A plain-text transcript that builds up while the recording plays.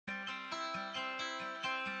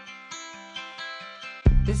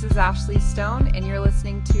This is Ashley Stone, and you're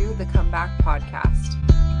listening to the Comeback Podcast.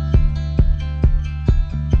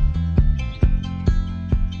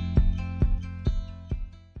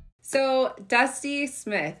 So, Dusty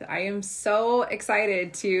Smith, I am so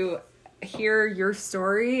excited to hear your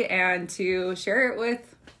story and to share it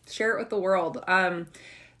with the world.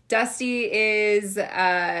 Dusty is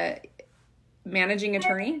a managing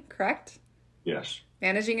attorney, correct? Yes.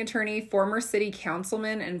 Managing attorney, former city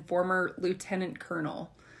councilman, and former lieutenant colonel.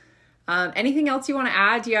 Anything else you want to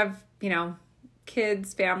add? Do you have,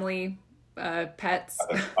 kids, family, pets?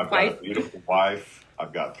 I've got a beautiful wife.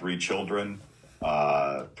 I've got 3 children,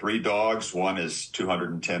 3 dogs. One is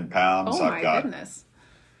 210 pounds. Oh, I've got goodness.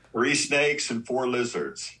 3 snakes and 4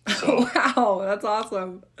 lizards. So. Wow, that's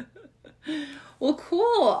awesome. Well,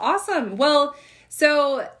 cool. Awesome. Well,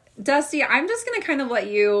 so Dusty, I'm just going to kind of let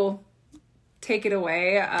you take it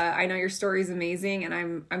away. I know your story is amazing,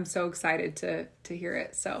 and I'm so excited to hear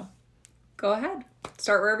it. So go ahead.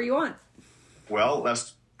 Start wherever you want. Well,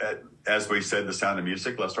 let's, as we said, The Sound of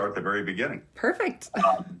Music, let's start at the very beginning. Perfect.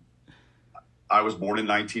 I was born in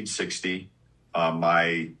 1960.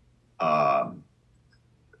 My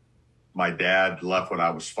dad left when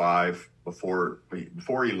I was 5. Before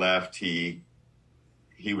he left, he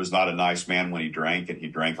was not a nice man when he drank, and he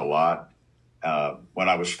drank a lot. When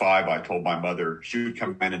I was 5, I told my mother, she would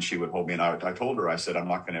come in and she would hold me. And I told her, I said, I'm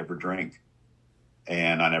not going to ever drink.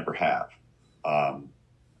 And I never have.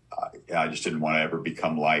 I just didn't want to ever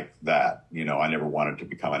become like that. I never wanted to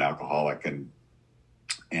become an alcoholic.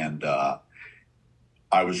 And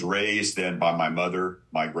I was raised then by my mother,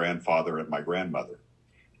 my grandfather, and my grandmother.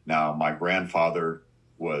 Now, my grandfather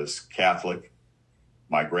was Catholic.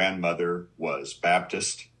 My grandmother was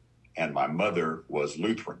Baptist, and my mother was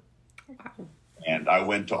Lutheran. Wow. And I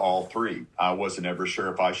went to all 3. I wasn't ever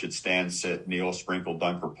sure if I should stand, sit, kneel, sprinkle,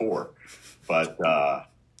 dunk, or pour. But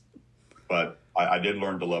I did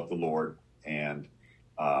learn to love the Lord. And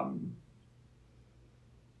I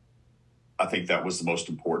think that was the most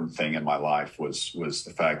important thing in my life was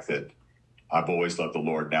the fact that I've always loved the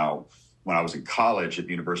Lord. Now, when I was in college at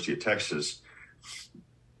the University of Texas,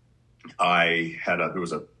 there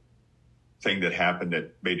was a thing that happened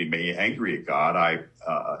that made me angry at God.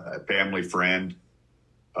 A family friend,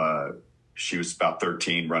 she was about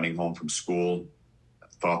 13, running home from school,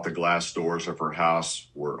 thought the glass doors of her house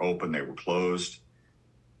were open. They were closed.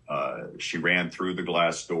 She ran through the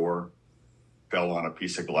glass door, fell on a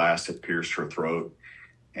piece of glass that pierced her throat,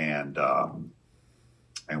 and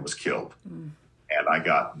was killed. Mm. And I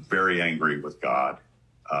got very angry with God,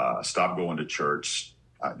 stopped going to church.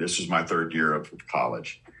 This was my 3rd year of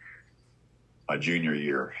college, my junior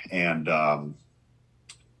year, and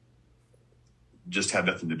just had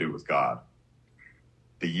nothing to do with God.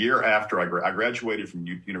 The year after I graduated from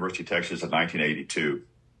University of Texas in 1982,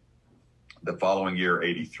 the following year,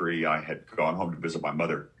 83, I had gone home to visit my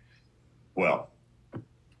mother. Well,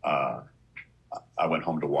 I went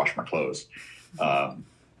home to wash my clothes.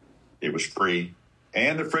 It was free,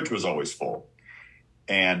 and the fridge was always full.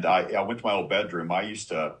 And I went to my old bedroom. I used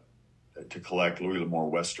to collect Louis L'Amour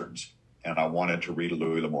Westerns, and I wanted to read a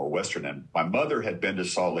Louis L'Amour Western. And my mother had been to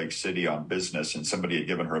Salt Lake City on business, and somebody had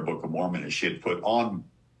given her a Book of Mormon, and she had put on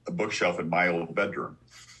a bookshelf in my old bedroom.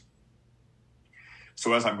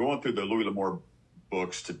 So as I'm going through the Louis L'Amour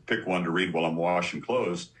books to pick one to read while I'm washing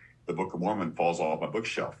clothes, the Book of Mormon falls off my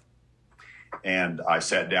bookshelf. And I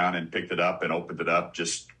sat down and picked it up and opened it up,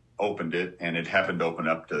 just opened it, and it happened to open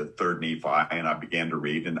up to 3rd Nephi, and I began to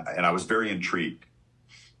read, and I was very intrigued.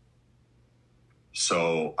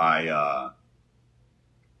 So I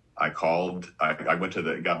called, I went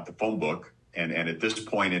to got the phone book, and at this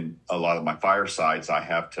point in a lot of my firesides, I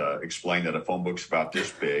have to explain that a phone book's about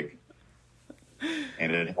this big,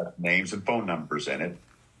 and it has names and phone numbers in it.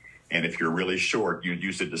 And if you're really short, you'd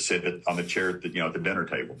use it to sit on the chair at the dinner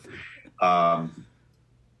table.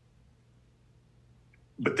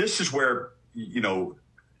 But this is where, y'all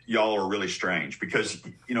are really strange, because,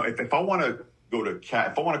 if I want to if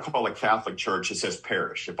I want to call a Catholic church, it says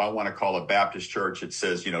parish. If I want to call a Baptist church, it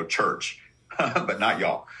says, church, but not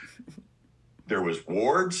y'all. There was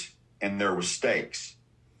wards and there was stakes.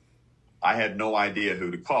 I had no idea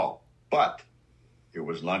who to call, but it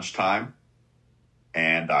was lunchtime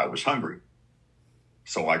and I was hungry.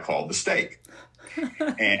 So I called the stake.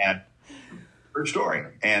 And true story.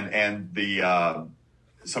 And the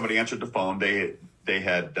somebody answered the phone. They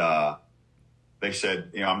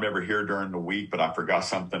said, I'm never here during the week, but I forgot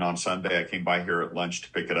something on Sunday. I came by here at lunch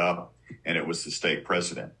to pick it up, and it was the stake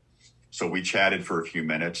president. So we chatted for a few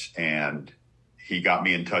minutes, and he got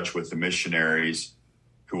me in touch with the missionaries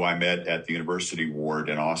who I met at the university ward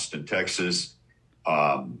in Austin, Texas.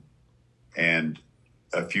 And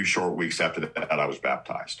a few short weeks after that, I was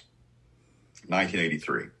baptized.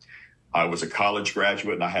 1983. I was a college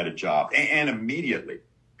graduate and I had a job. And immediately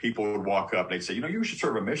people would walk up and they'd say, you should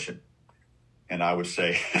serve a mission. And I would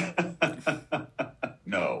say,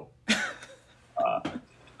 no.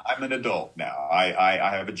 I'm an adult now.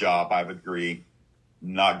 I have a job. I have a degree.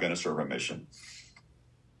 Not going to serve a mission.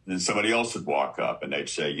 Then somebody else would walk up and they'd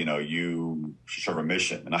say, you should serve a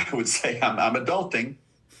mission. And I would say, I'm adulting,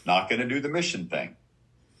 not going to do the mission thing.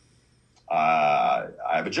 I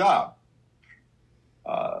have a job.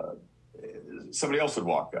 Somebody else would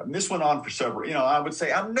walk up. And this went on for several, I would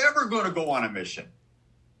say, I'm never going to go on a mission.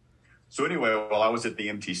 So anyway, while I was at the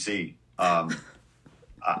MTC,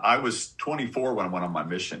 I was 24 when I went on my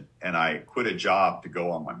mission, and I quit a job to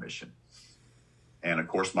go on my mission. And of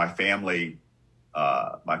course, my family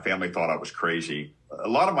thought I was crazy. A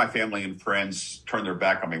lot of my family and friends turned their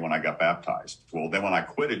back on me when I got baptized. Well, then when I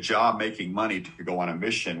quit a job making money to go on a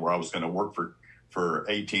mission where I was going to work for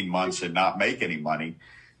 18 months and not make any money,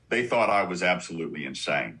 they thought I was absolutely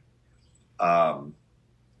insane.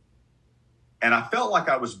 And I felt like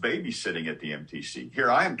I was babysitting at the MTC.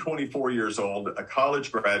 Here I am, 24 years old, a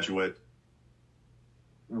college graduate,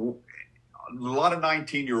 a lot of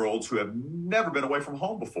 19-year-olds who have never been away from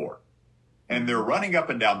home before. And they're running up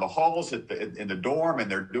and down the halls in the dorm,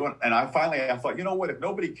 and they're doing, and I thought, you know what, if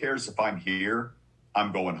nobody cares if I'm here,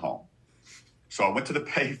 I'm going home. So I went to the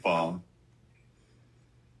payphone,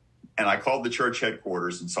 and I called the church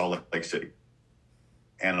headquarters in Salt Lake City.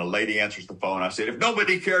 And a lady answers the phone. I said, if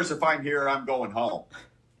nobody cares if I'm here, I'm going home.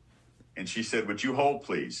 And she said, would you hold,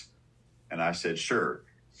 please? And I said, sure.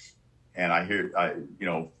 And I hear, a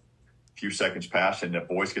few seconds pass, and the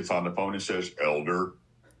voice gets on the phone and says, Elder,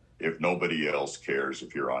 if nobody else cares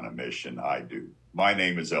if you're on a mission, I do. My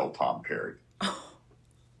name is L. Tom Perry.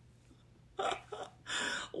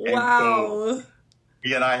 Wow. So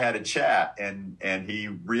he and I had a chat, and he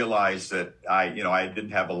realized that I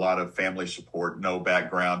didn't have a lot of family support, no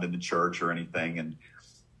background in the church or anything.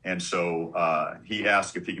 And so he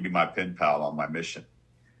asked if he could be my pen pal on my mission.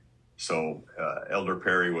 So Elder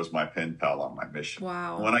Perry was my pen pal on my mission.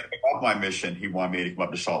 Wow. When I came off my mission, he wanted me to come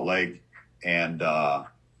up to Salt Lake and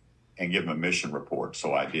give him a mission report.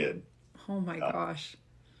 So I did. Oh my gosh.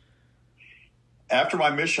 After my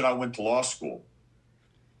mission, I went to law school.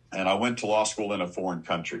 And I went to law school in a foreign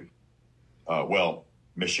country,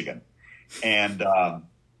 Michigan. And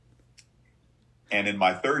in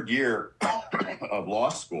my third year of law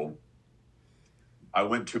school, I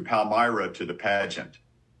went to Palmyra to the pageant.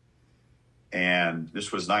 And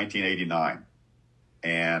this was 1989.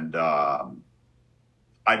 And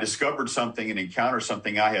I discovered something and encountered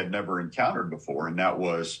something I had never encountered before, and that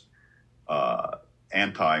was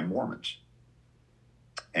anti-Mormons.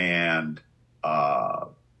 And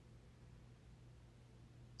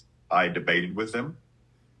I debated with them,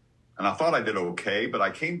 and I thought I did okay, but I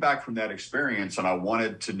came back from that experience and I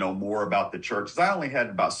wanted to know more about the church, because I only had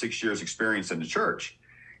about 6 years experience in the church,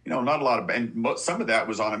 not a lot of, and some of that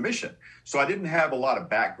was on a mission. So I didn't have a lot of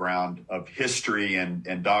background of history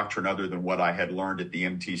and doctrine other than what I had learned at the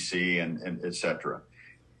MTC and et cetera.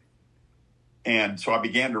 And so I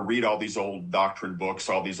began to read all these old doctrine books,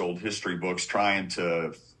 all these old history books, trying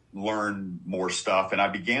to learn more stuff. And I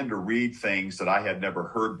began to read things that I had never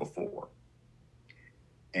heard before.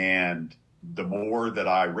 And the more that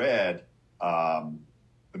I read, the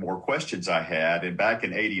more questions I had. And back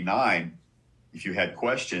in 89, if you had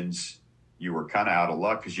questions, you were kind of out of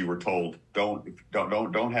luck, because you were told, don't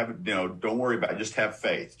have it, don't worry about it. Just have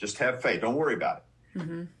faith. Just have faith. Don't worry about it.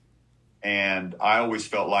 Mm-hmm. And I always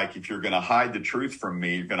felt like if you're going to hide the truth from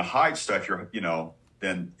me, you're going to hide stuff,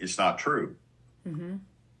 then it's not true. Mm-hmm.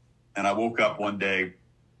 And I woke up one day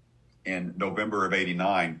in November of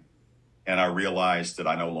 89, and I realized that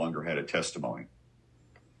I no longer had a testimony.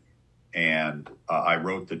 And I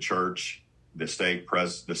wrote the church, the stake,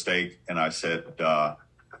 and I said,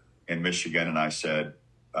 in Michigan, and I said,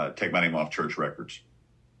 take my name off church records.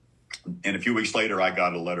 And a few weeks later, I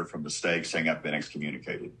got a letter from the stake saying I've been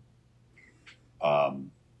excommunicated.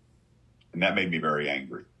 And that made me very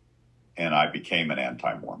angry. And I became an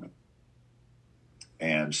anti-Mormon.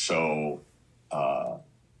 And so,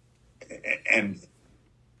 and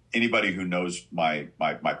anybody who knows my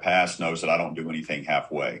past knows that I don't do anything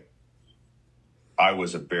halfway. I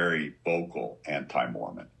was a very vocal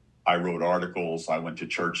anti-Mormon. I wrote articles. I went to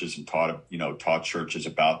churches and taught churches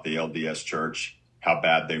about the LDS church, how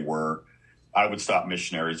bad they were. I would stop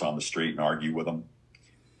missionaries on the street and argue with them.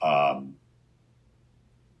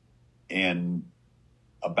 In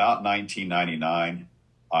about 1999,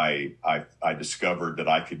 I discovered that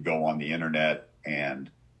I could go on the internet and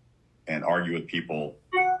argue with people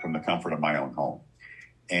from the comfort of my own home.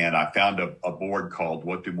 And I found a board called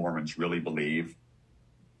What Do Mormons Really Believe?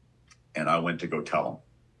 And I went to go tell them.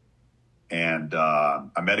 And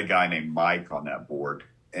I met a guy named Mike on that board.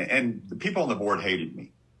 And the people on the board hated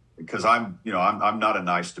me because I'm not a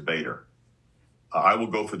nice debater. I will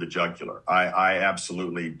go for the jugular. I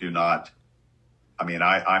absolutely do not. I mean,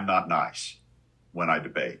 I'm not nice when I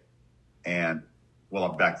debate. And, well,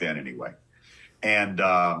 back then anyway. And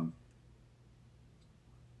I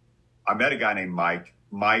met a guy named Mike.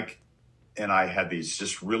 Mike and I had these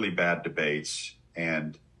just really bad debates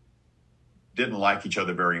and didn't like each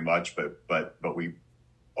other very much, but we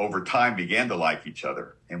over time began to like each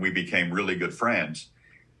other, and we became really good friends.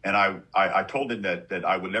 And I told him that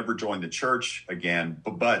I would never join the church again,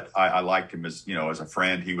 but I liked him as a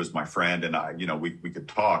friend. He was my friend, and we could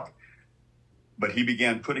talk. But he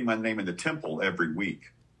began putting my name in the temple every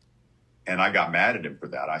week. And I got mad at him for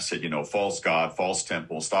that. I said, false God, false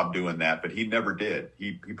temple, stop doing that. But he never did.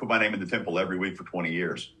 He put my name in the temple every week for 20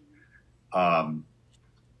 years.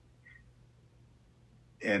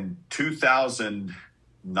 In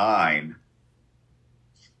 2009,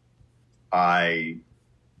 I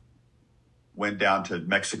went down to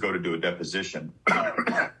Mexico to do a deposition.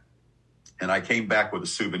 And I came back with a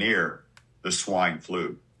souvenir, the swine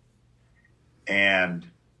flu. And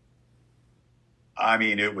I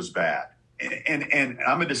mean, it was bad. And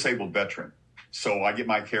I'm a disabled veteran. So I get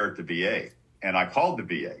my care at the VA. And I called the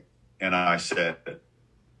VA and I said,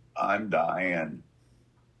 I'm dying.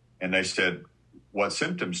 And they said, what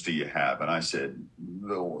symptoms do you have? And I said,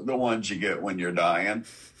 the ones you get when you're dying.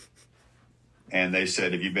 And they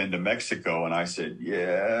said, have you been to Mexico? And I said,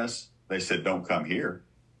 yes. They said, don't come here.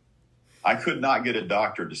 I could not get a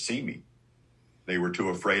doctor to see me. They were too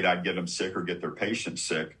afraid I'd get them sick or get their patients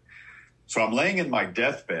sick. So I'm laying in my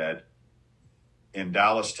deathbed in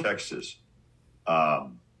Dallas, Texas,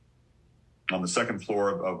 on the second floor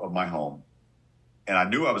of my home. And I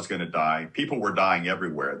knew I was going to die. People were dying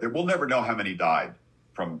everywhere. We'll never know how many died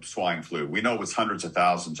from swine flu. We know it's hundreds of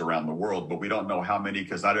thousands around the world, but we don't know how many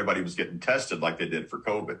because not everybody was getting tested like they did for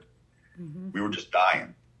COVID. Mm-hmm. We were just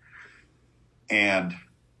dying. And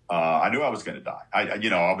I knew I was going to die.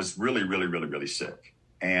 I was really, really, really, really sick.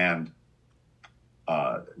 And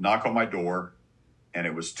knock on my door, and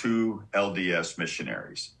it was 2 LDS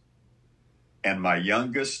missionaries. And my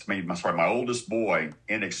oldest boy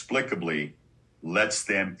inexplicably lets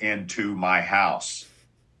them into my house.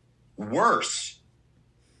 Worse,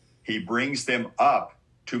 he brings them up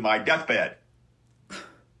to my deathbed.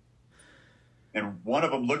 And one of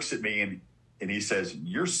them looks at me and he says,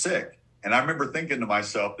 you're sick. And I remember thinking to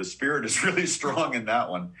myself, the spirit is really strong in that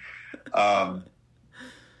one.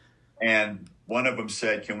 And one of them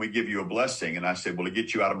said, can we give you a blessing? And I said, will it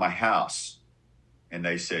get you out of my house? And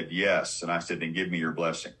they said, yes. And I said, then give me your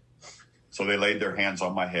blessing. So they laid their hands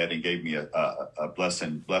on my head and gave me a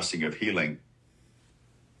blessing of healing.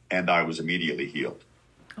 And I was immediately healed.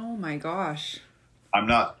 Oh my gosh. I'm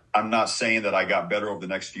not saying that I got better over the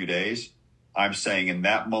next few days. I'm saying in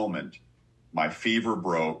that moment, my fever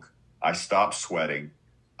broke. I stopped sweating.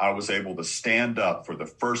 I was able to stand up for the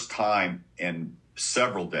first time in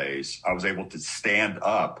several days. I was able to stand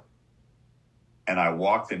up, and I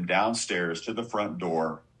walked them downstairs to the front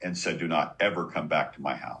door and said, do not ever come back to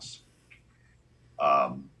my house.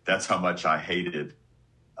 That's how much I hated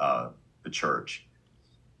the church.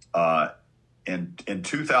 In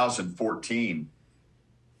 2014,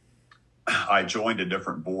 I joined a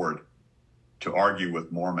different board to argue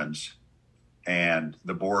with Mormons. And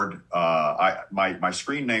the board, my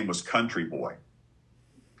screen name was Country Boy,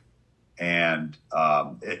 and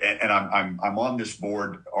I'm on this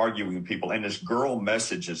board arguing with people, and this girl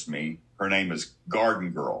messages me. Her name is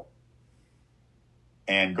Garden Girl,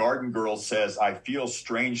 and Garden Girl says, "I feel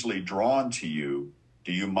strangely drawn to you.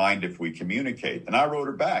 Do you mind if we communicate?" And I wrote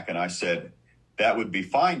her back, and I said, "That would be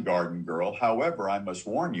fine, Garden Girl. However, I must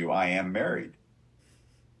warn you, I am married."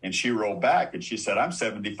 And she wrote back and she said, "I'm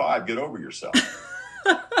 75. Get over yourself."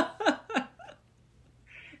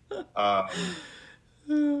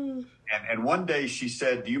 And one day she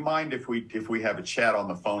said, "Do you mind if we have a chat on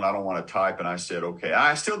the phone? I don't want to type." And I said, "Okay."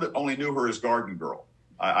 I still only knew her as Garden Girl.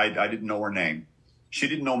 I didn't know her name. She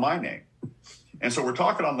didn't know my name. And so we're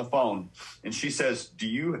talking on the phone, and she says, "Do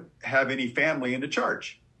you have any family in the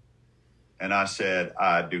church?" And I said,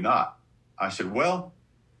 "I do not." I said, "Well,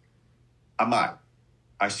 I might."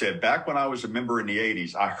 I said, "Back when I was a member in the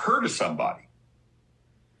 80s, I heard of somebody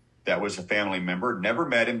that was a family member, never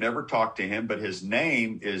met him, never talked to him, but his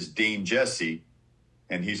name is Dean Jesse,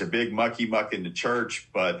 and he's a big mucky muck in the church,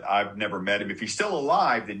 but I've never met him. If he's still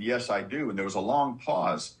alive, then yes, I do. And there was a long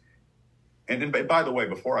pause. And then, by the way,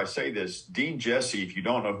 before I say this, Dean Jesse, if you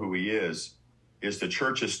don't know who he is the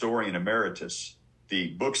church historian emeritus. The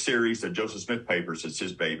book series, the Joseph Smith papers, it's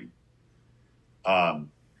his baby. But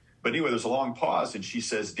anyway, there's a long pause, and she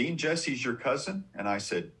says, Dean Jesse's your cousin? And I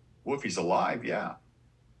said, well, if he's alive, yeah.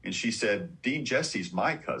 And she said, Dean Jesse's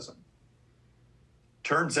my cousin.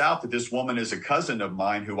 Turns out that this woman is a cousin of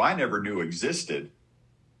mine who I never knew existed.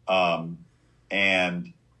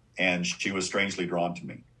 And she was strangely drawn to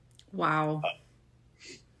me. Wow.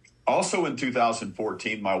 Also in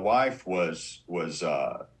 2014, my wife was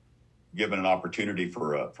given an opportunity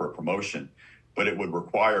for a promotion, but it would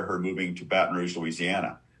require her moving to Baton Rouge,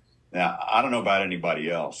 Louisiana. Now, I don't know about anybody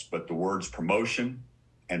else, but the words promotion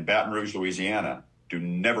and Baton Rouge, Louisiana do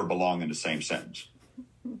never belong in the same sentence.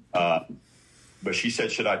 But she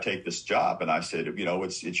said, should I take this job? And I said,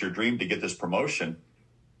 it's your dream to get this promotion.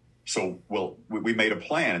 So, we made a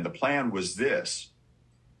plan, and the plan was this,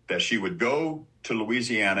 that she would go to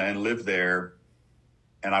Louisiana and live there,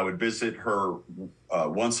 and I would visit her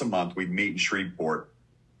once a month. We'd meet in Shreveport,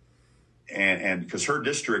 and because her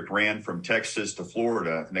district ran from Texas to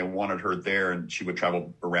Florida, and they wanted her there, and she would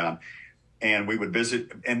travel around, and we would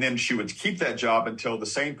visit, and then she would keep that job until the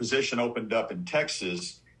same position opened up in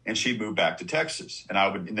Texas, and she'd move back to Texas. And I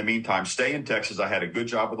would, in the meantime, stay in Texas. I had a good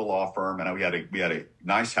job with a law firm, and we had a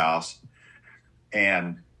nice house,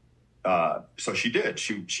 and so she did.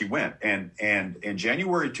 She went, and in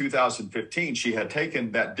January 2015, she had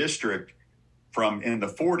taken that district from in the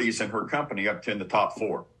 40s in her company up to in the top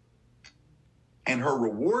 4. And her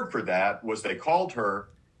reward for that was they called her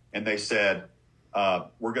and they said,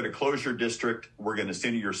 we're going to close your district. We're going to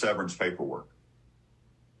send you your severance paperwork.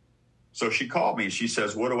 So she called me. She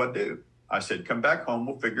says, what do I do? I said, come back home.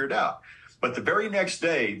 We'll figure it out. But the very next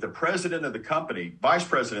day, the president of the company, vice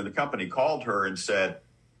president of the company, called her and said,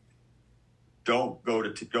 don't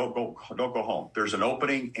go home. There's an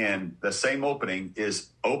opening, and the same opening is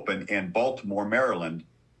open in Baltimore, Maryland.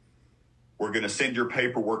 We're going to send your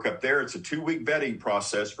paperwork up there. It's a 2-week vetting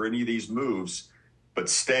process for any of these moves, but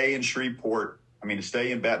stay in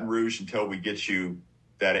stay in Baton Rouge until we get you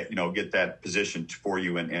that, get that position for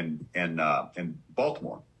you in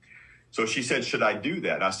Baltimore. So she said, should I do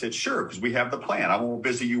that? I said, sure, because we have the plan. I won't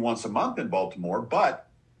visit you once a month in Baltimore, but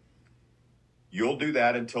you'll do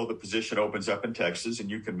that until the position opens up in Texas, and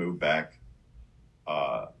you can move back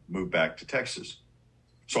to Texas.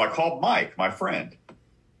 So I called Mike, my friend,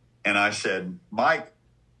 and I said, Mike,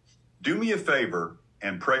 do me a favor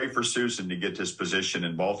and pray for Susan to get this position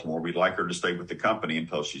in Baltimore. We'd like her to stay with the company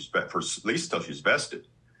at least until she's vested.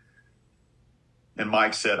 And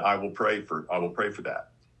Mike said, I will pray for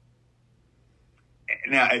that.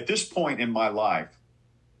 Now, at this point in my life,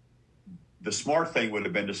 the smart thing would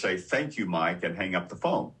have been to say, thank you, Mike, and hang up the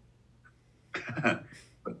phone.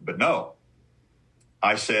 but no.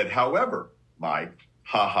 I said, however, Mike,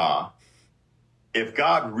 if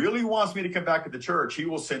God really wants me to come back to the church, he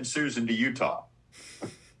will send Susan to Utah.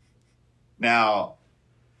 Now,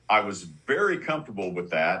 I was very comfortable with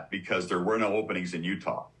that because there were no openings in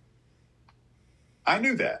Utah. I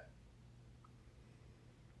knew that.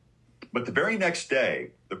 But the very next day,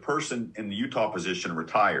 the person in the Utah position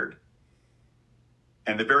retired.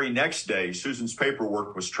 And the very next day, Susan's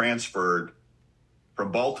paperwork was transferred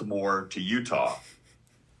from Baltimore to Utah.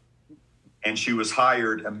 And she was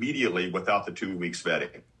hired immediately without the 2 weeks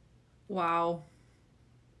vetting. Wow.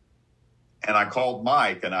 And I called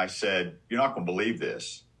Mike and I said, you're not going to believe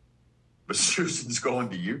this, but Susan's going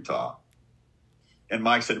to Utah. And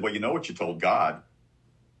Mike said, well, you know what you told God?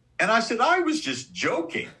 And I said, I was just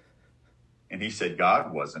joking. And he said,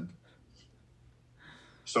 God wasn't.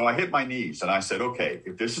 So I hit my knees and I said, okay,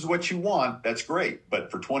 if this is what you want, that's great. But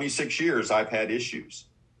for 26 years, I've had issues.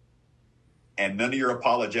 And none of your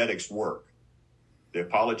apologetics work. The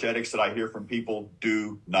apologetics that I hear from people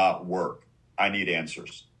do not work. I need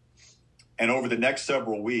answers. And over the next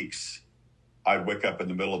several weeks, I'd wake up in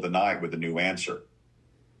the middle of the night with a new answer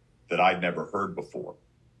that I'd never heard before.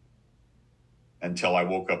 Until I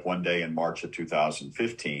woke up one day in March of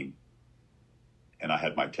 2015 and I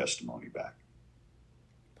had my testimony back.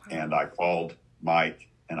 Wow. And I called Mike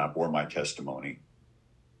and I bore my testimony,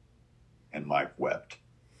 and Mike wept.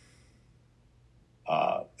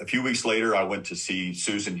 A few weeks later, I went to see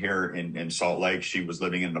Susan here in Salt Lake. She was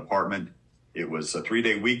living in an apartment. It was a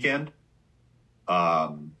 3-day weekend.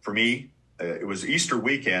 For me, it was Easter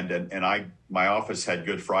weekend, and my office had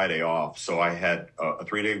Good Friday off, so I had a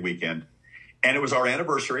 3-day weekend, and it was our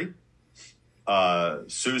anniversary.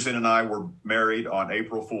 Susan and I were married on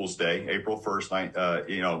April Fool's Day, April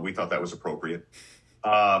 1st. We thought that was appropriate.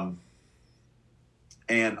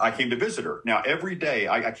 And I came to visit her. Now, every day,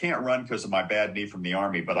 I can't run because of my bad knee from the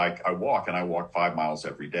Army, but I walk, and I walk 5 miles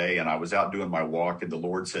every day. And I was out doing my walk, and the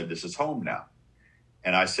Lord said, "This is home now."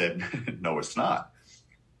 And I said, "No, it's not.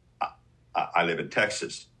 I live in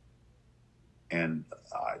Texas." And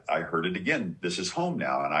I heard it again. "This is home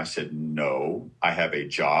now." And I said, "No, I have a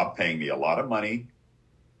job paying me a lot of money,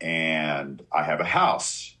 and I have a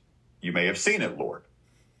house. You may have seen it, Lord."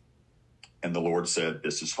 And the Lord said,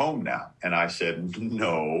 "This is home now." And I said,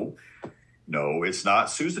 no, it's not.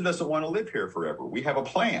 Susan doesn't want to live here forever. We have a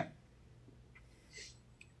plan.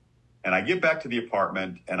 And I get back to the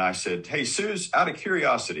apartment, and I said, "Hey, Suze, out of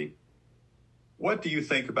curiosity, what do you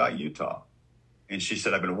think about Utah?" And she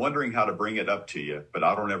said, "I've been wondering how to bring it up to you, but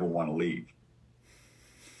I don't ever want to leave."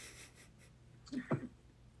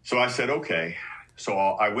 So I said, okay. So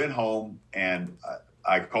I went home, and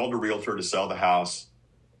I called a realtor to sell the house.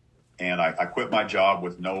 And I quit my job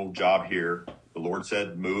with no job here. The Lord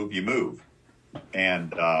said, "Move, you move."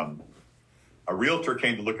 And a realtor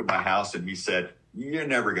came to look at my house, and he said, "You're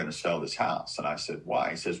never going to sell this house." And I said, "Why?"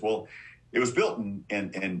 He says, "Well, it was built in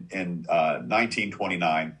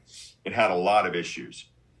 1929. It had a lot of issues."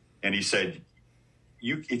 And he said,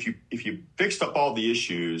 if you fixed up all the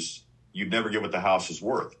issues, you'd never get what the house is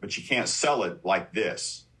worth. But you can't sell it like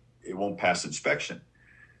this. It won't pass inspection."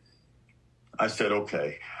 I said,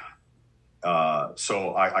 okay.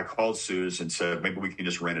 So I called Suze and said, maybe we can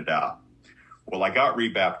just rent it out. Well, I got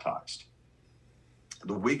rebaptized.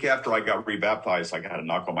 The week after I got rebaptized, I got a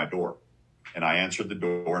knock on my door. And I answered the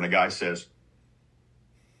door, and a guy says,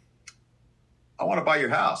 "I want to buy your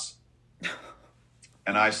house."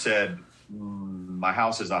 And I said, "My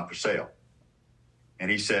house is not for sale."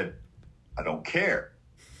 And he said, "I don't care.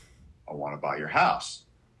 I want to buy your house."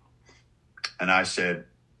 And I said,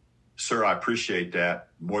 "Sir, I appreciate that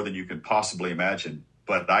more than you can possibly imagine,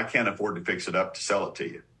 but I can't afford to fix it up to sell it to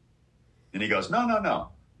you." And he goes, No. I'm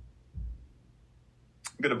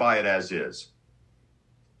going to buy it as is.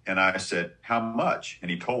 And I said, "How much?"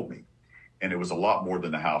 And he told me. And it was a lot more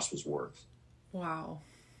than the house was worth. Wow.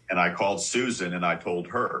 And I called Susan, and I told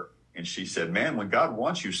her. And she said, "Man, when God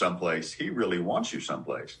wants you someplace, he really wants you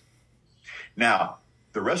someplace." Now,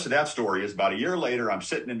 the rest of that story is about a year later, I'm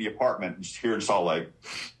sitting in the apartment here in Salt Lake.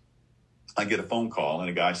 I get a phone call, and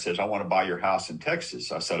a guy says, "I want to buy your house in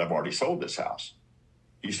Texas." I said, "I've already sold this house."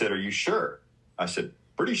 He said, "Are you sure?" I said,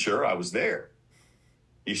 "Pretty sure. I was there."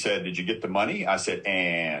 He said, "Did you get the money?" I said,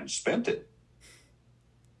 "And spent it."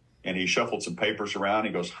 And he shuffled some papers around.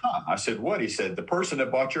 He goes, "Huh?" I said, "What?" He said, "The person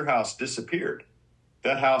that bought your house disappeared.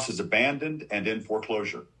 That house is abandoned and in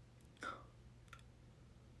foreclosure."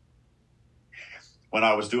 When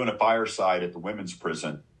I was doing a fireside at the women's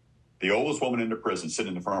prison, the oldest woman in the prison, sitting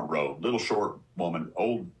in the front row, little short woman,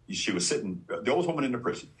 she was sitting, the oldest woman in the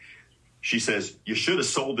prison. She says, "You should have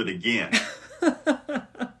sold it again."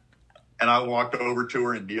 And I walked over to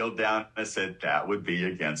her and kneeled down, and I said, "That would be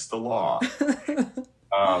against the law."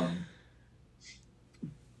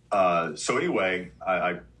 So anyway,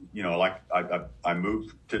 I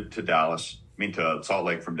moved to Dallas, to Salt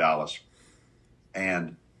Lake from Dallas.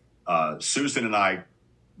 And Susan and I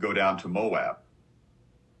go down to Moab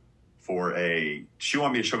she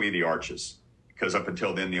wanted me to show me the arches, because up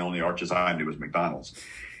until then, the only arches I knew was McDonald's.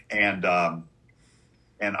 And I'm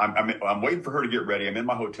waiting for her to get ready. I'm in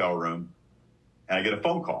my hotel room, and I get a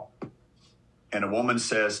phone call. And a woman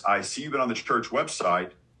says, "I see you've been on the church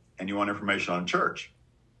website, and you want information on church."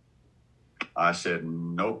 I said,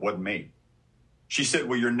 "Nope, wasn't me." She said,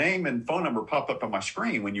 "Well, your name and phone number popped up on my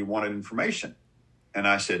screen when you wanted information." And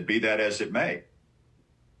I said, "Be that as it may,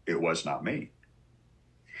 it was not me."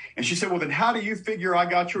 And she said, "Well, then how do you figure I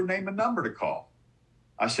got your name and number to call?"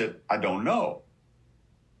 I said, "I don't know.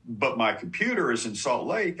 But my computer is in Salt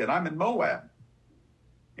Lake, and I'm in Moab."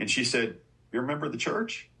 And she said, "You remember the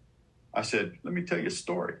church?" I said, "Let me tell you a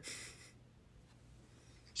story."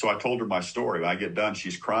 So I told her my story. When I get done,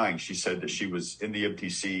 she's crying. She said that she was in the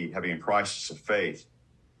MTC having a crisis of faith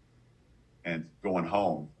and going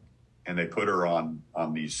home. And they put her on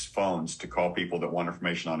these phones to call people that want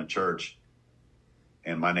information on a church.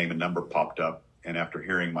 And my name and number popped up. And after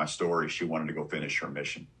hearing my story, she wanted to go finish her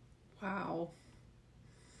mission. Wow.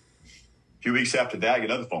 A few weeks after that, I get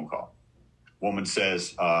another phone call. Woman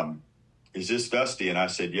says, "Is this Dusty?" And I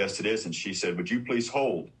said, "Yes, it is." And she said, "Would you please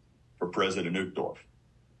hold for President Uchtdorf?"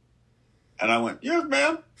 And I went, "Yes,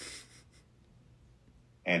 ma'am."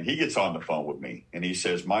 And he gets on the phone with me, and he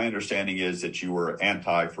says, "My understanding is that you were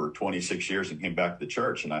anti for 26 years and came back to the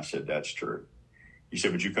church." And I said, "That's true." He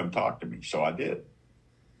said, would you come talk to me? So I did.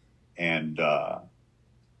 And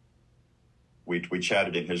we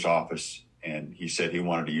chatted in his office, and he said he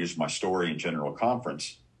wanted to use my story in general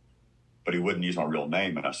conference, but he wouldn't use my real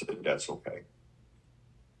name. And I said, that's okay.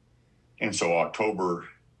 And so October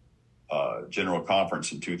general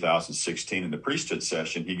conference in 2016, in the priesthood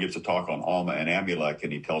session, he gives a talk on Alma and Amulek,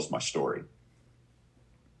 and he tells my story.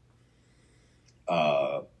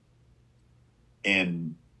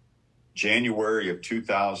 In January of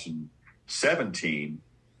 2017,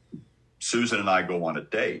 Susan and I go on a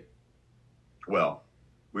date. Well,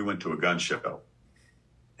 we went to a gun show.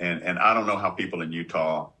 And I don't know how people in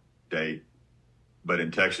Utah date, but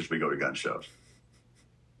in Texas, we go to gun shows.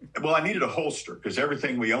 Well, I needed a holster because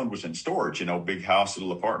everything we owned was in storage, big house,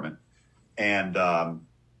 little apartment. And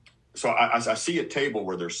so I see a table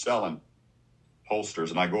where they're selling holsters,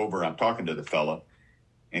 and I go over and I'm talking to the fella,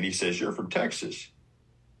 and he says, you're from Texas?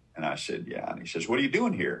 And I said, yeah. And he says, what are you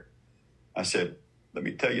doing here? I said, let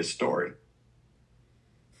me tell you a story.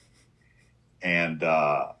 And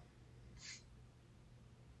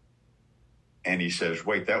he says,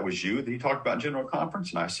 wait, that was you that he talked about in general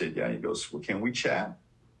conference? And I said, yeah. He goes, well, can we chat?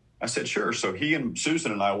 I said, sure. So he and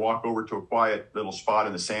Susan and I walk over to a quiet little spot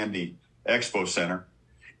in the Sandy Expo Center,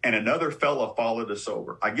 and another fella followed us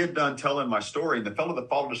over. I get done telling my story, and the fellow that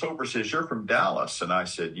followed us over says, you're from Dallas? And I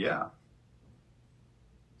said, yeah.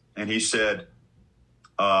 And he said,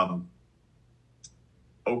 Oak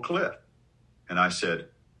Cliff. And I said,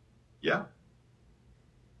 yeah.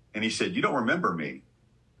 And he said, you don't remember me,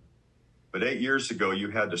 but 8 years ago you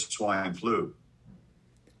had the swine flu.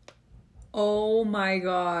 Oh my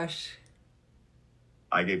gosh.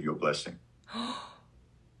 I gave you a blessing.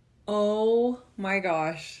 Oh my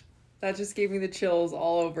gosh. That just gave me the chills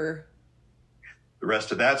all over. The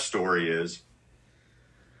rest of that story is,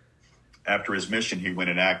 after his mission, he went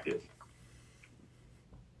inactive.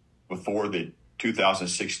 Before the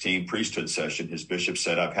 2016 priesthood session, his bishop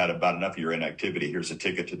said, I've had about enough of your inactivity. Here's a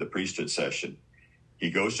ticket to the priesthood session. He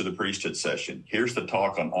goes to the priesthood session. Here's the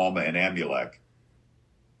talk on Alma and Amulek.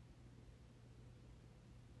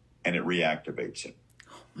 And it reactivates him,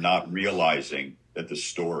 not realizing that the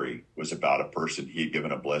story was about a person he had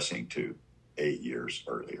given a blessing to 8 years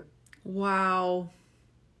earlier. Wow.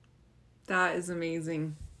 That is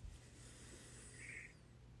amazing.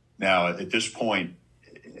 Now, at this point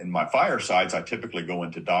in my firesides, I typically go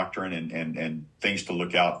into doctrine and things to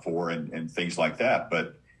look out for and things like that.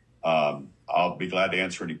 But I'll be glad to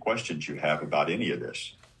answer any questions you have about any of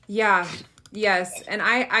this. Yeah. Yes. And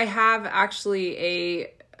I have actually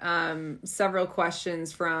several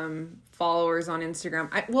questions from followers on Instagram.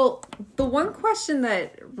 The one question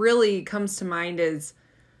that really comes to mind is,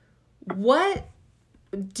 with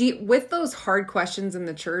those hard questions in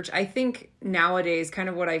the church, I think nowadays kind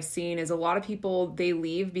of what I've seen is a lot of people, they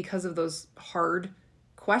leave because of those hard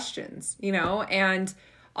questions, and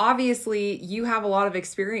obviously you have a lot of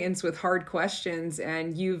experience with hard questions,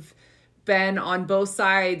 and you've been on both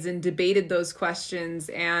sides and debated those questions.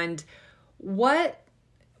 And what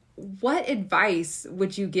advice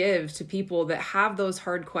would you give to people that have those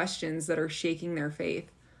hard questions that are shaking their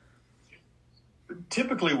faith?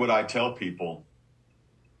 Typically what I tell people,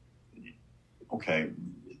 okay,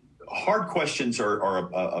 hard questions are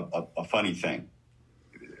a funny thing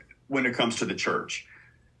when it comes to the church,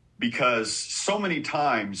 because so many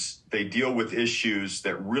times they deal with issues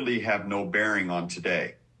that really have no bearing on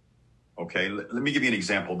today. Okay, let me give you an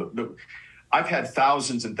example. I've had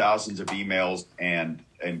thousands and thousands of emails and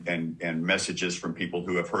messages from people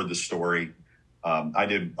who have heard the story. I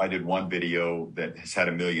did one video that has had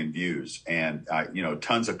 1 million views, and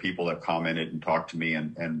tons of people have commented and talked to me.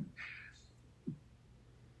 And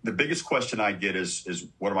the biggest question I get is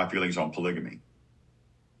what are my feelings on polygamy?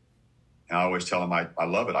 And I always tell them I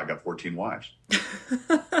love it. I got 14 wives.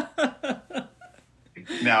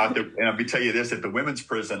 Now, and let me tell you this: at the women's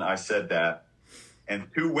prison, I said that. And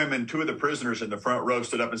two of the prisoners in the front row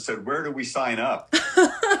stood up and said, where do we sign up?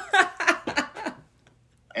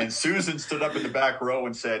 And Susan stood up in the back row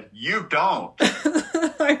and said, you don't.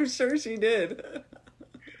 I'm sure she did.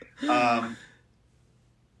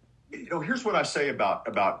 Here's what I say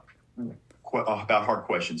about hard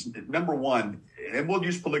questions. Number one, and we'll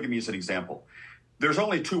use polygamy as an example. There's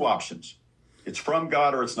only two options. It's from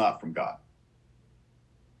God or it's not from God.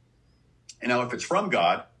 And now if it's from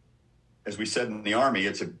God, as we said in the Army,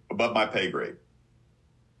 it's above my pay grade.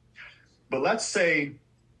 But let's say,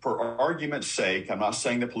 for argument's sake, I'm not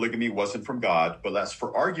saying that polygamy wasn't from God, but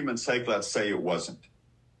for argument's sake, let's say it wasn't.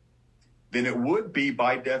 Then it would be,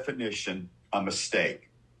 by definition, a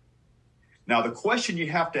mistake. Now, the question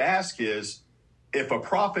you have to ask is, if a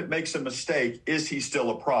prophet makes a mistake, is he still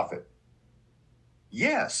a prophet?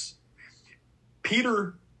 Yes.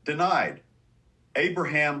 Peter denied.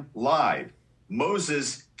 Abraham lied.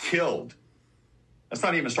 Moses killed. Let's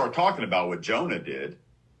not even start talking about what Jonah did.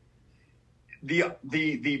 The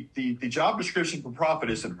job description for prophet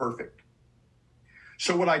isn't perfect.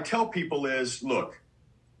 So what I tell people is, look,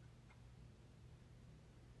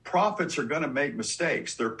 prophets are going to make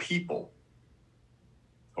mistakes. They're people.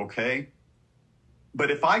 Okay? But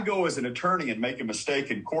if I go as an attorney and make a mistake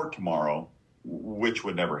in court tomorrow, which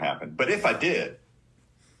would never happen, but if I did,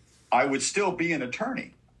 I would still be an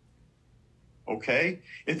attorney. Okay?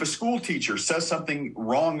 If a school teacher says something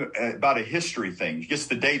wrong about a history thing, gets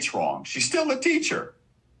the dates wrong, she's still a teacher.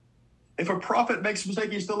 If a prophet makes a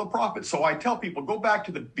mistake, he's still a prophet. So I tell people, go back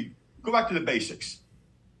to the basics.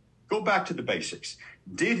 Go back to the basics.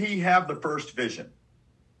 Did he have the first vision?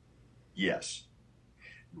 Yes.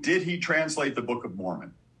 Did he translate the Book of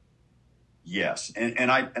Mormon? Yes.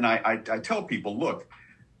 And I tell people, look,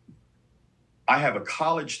 I have a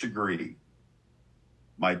college degree.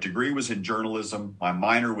 My degree was in journalism. My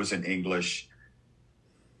minor was in English.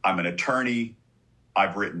 I'm an attorney.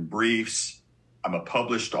 I've written briefs. I'm a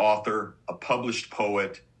published author, a published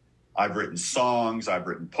poet. I've written songs. I've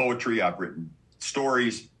written poetry. I've written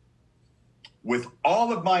stories. With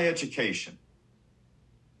all of my education,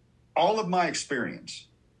 all of my experience,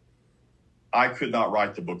 I could not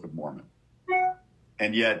write the Book of Mormon.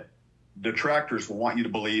 And yet, detractors will want you to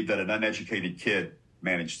believe that an uneducated kid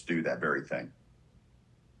managed to do that very thing.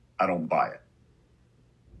 I don't buy it.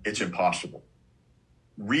 It's impossible.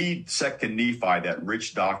 Read 2nd Nephi, that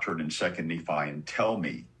rich doctrine in 2nd Nephi, and tell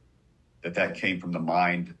me that that came from the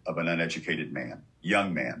mind of an uneducated man,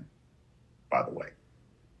 young man, by the way.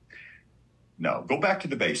 No, go back to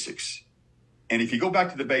the basics. And if you go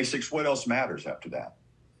back to the basics, what else matters after that?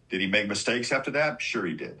 Did he make mistakes after that? Sure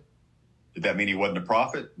he did. Did that mean he wasn't a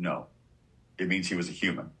prophet? No. It means he was a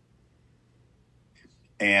human.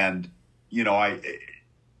 And, you know, I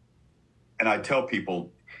tell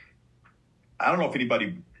people, I don't know if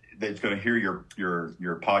anybody that's going to hear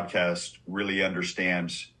your podcast really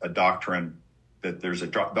understands a doctrine, that there's a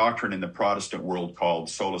doctrine in the Protestant world called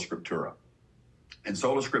sola scriptura. And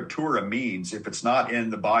sola scriptura means if it's not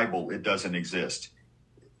in the Bible, it doesn't exist.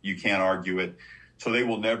 You can't argue it. So they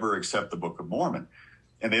will never accept the Book of Mormon.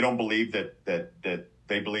 And they don't believe that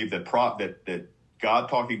they believe that God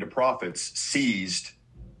talking to prophets ceased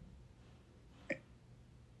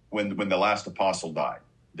when the last apostle died.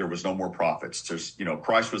 There was no more prophets.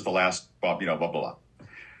 Christ was the last, blah, blah, blah.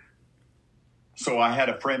 So I had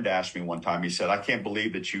a friend ask me one time, he said, I can't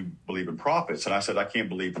believe that you believe in prophets. And I said, I can't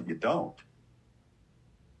believe that you don't.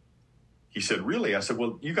 He said, really? I said,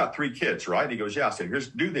 well, you got 3 kids, right? He goes, yeah. I said,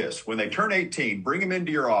 do this. When they turn 18, bring them into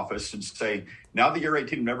your office and say, now that you're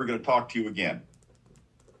 18, I'm never going to talk to you again.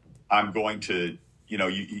 I'm going to,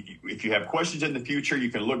 if you have questions in the future, you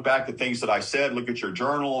can look back at things that I said, look at your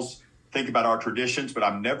journals, think about our traditions, but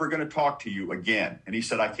I'm never going to talk to you again. And he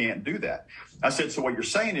said, I can't do that. I said, so what you're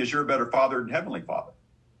saying is you're a better father than Heavenly Father.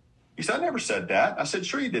 He said, I never said that. I said,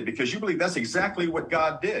 sure you did, because you believe that's exactly what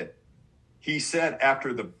God did. He said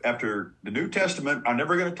after the New Testament, I'm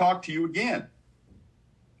never going to talk to you again.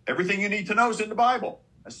 Everything you need to know is in the Bible.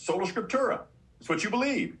 That's sola scriptura. That's what you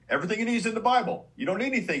believe. Everything you need is in the Bible. You don't need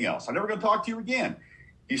anything else. I'm never going to talk to you again.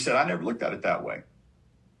 He said, I never looked at it that way.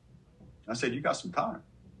 I said, you got some time.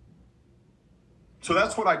 So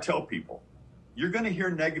that's what I tell people. You're going to hear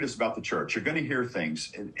negatives about the church. You're going to hear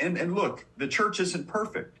things. And look, the church isn't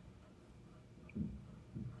perfect.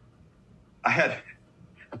 I had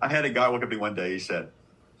a guy walk up to me one day. He said,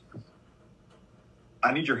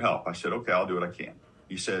 I need your help. I said, okay, I'll do what I can.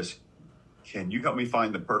 He says, can you help me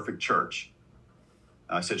find the perfect church?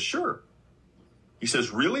 And I said, sure. He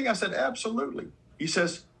says, really? I said, absolutely. He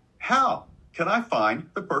says, how can I find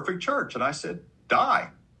the perfect church? And I said, die.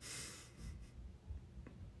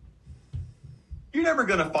 You're never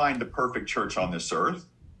going to find the perfect church on this earth.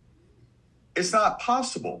 It's not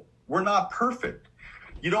possible. We're not perfect.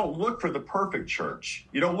 You don't look for the perfect church.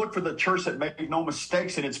 You don't look for the church that made no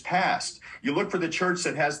mistakes in its past. You look for the church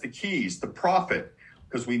that has the keys, the prophet,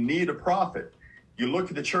 because we need a prophet. You look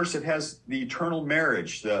at the church that has the eternal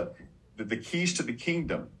marriage, the keys to the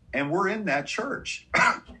kingdom. And we're in that church.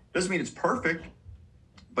 Doesn't mean it's perfect,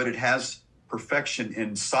 but it has perfection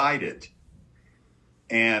inside it.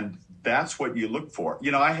 And that's what you look for.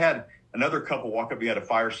 I had another couple walk up to me at a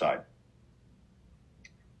fireside.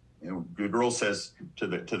 The girl says to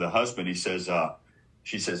the husband,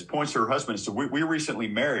 she says, points to her husband and says, we recently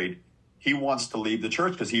married. He wants to leave the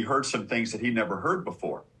church because he heard some things that he never heard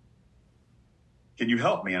before. can you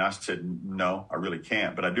help me? And I said, no, I really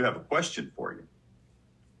can't, but I do have a question for you.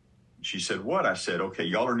 She said, what? I said, okay,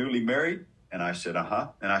 y'all are newly married? And I said, uh-huh.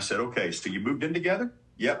 And I said, okay, so you moved in together?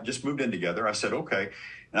 Yep, just moved in together. I said, okay.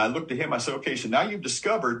 And I looked at him, I said, okay, so now you've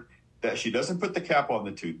discovered that she doesn't put the cap on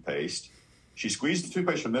the toothpaste. She squeezed the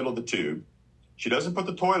toothpaste in the middle of the tube. She doesn't put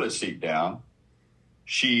the toilet seat down.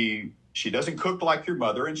 She doesn't cook like your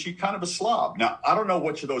mother, and she's kind of a slob. Now, I don't know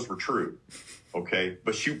which of those were true, okay?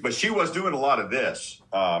 But she was doing a lot of this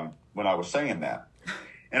when I was saying that.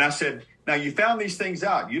 And I said, now you found these things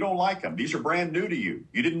out. You don't like them. These are brand new to you.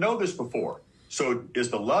 You didn't know this before. So is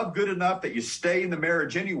the love good enough that you stay in the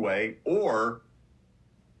marriage anyway, or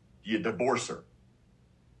you divorce her?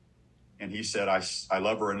 And he said, I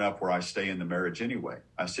love her enough where I stay in the marriage anyway.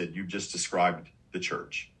 I said, you just described the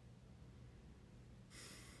church.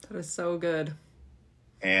 That is so good.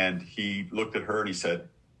 And he looked at her and he said,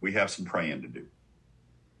 we have some praying to do.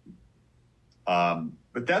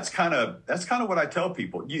 But that's kind of what I tell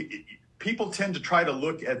people. People tend to try to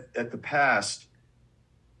look at the past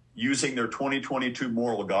using their 2022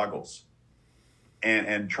 moral goggles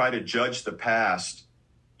and try to judge the past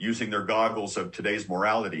using their goggles of today's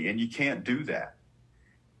morality. And you can't do that.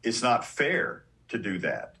 It's not fair to do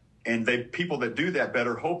that. And people that do that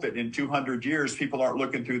better hope that in 200 years, people aren't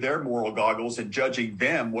looking through their moral goggles and judging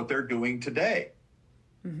them what they're doing today.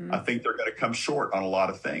 Mm-hmm. I think they're going to come short on a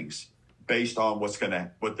lot of things based on what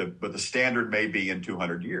the standard may be in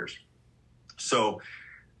 200 years. So,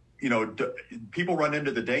 people run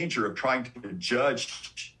into the danger of trying to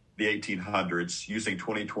judge the 1800s using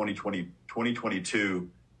 2022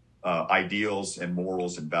 ideals and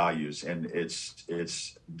morals and values. And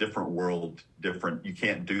it's different world, different. You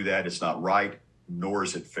can't do that. It's not right, nor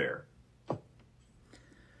is it fair.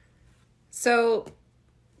 So,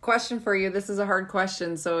 question for you. This is a hard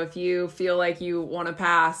question. So if you feel like you want to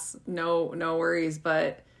pass, no worries.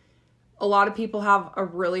 But a lot of people have a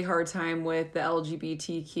really hard time with the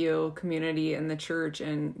LGBTQ community in the church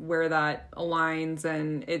and where that aligns.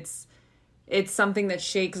 And it's something that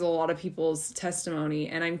shakes a lot of people's testimony.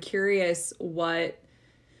 And I'm curious what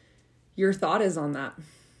your thought is on that.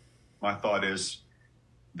 My thought is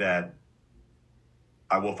that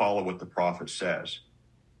I will follow what the prophet says,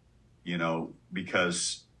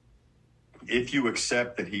 because if you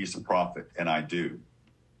accept that he's a prophet, and I do,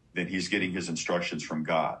 then he's getting his instructions from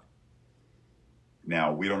God.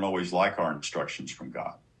 Now, we don't always like our instructions from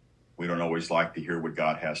God. We don't always like to hear what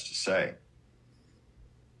God has to say.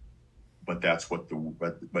 But that's what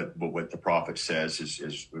what the prophet says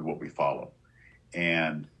is what we follow.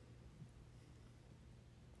 And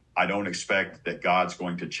I don't expect that God's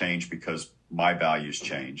going to change because my values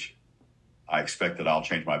change. I expect that I'll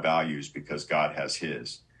change my values because God has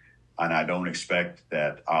his. And I don't expect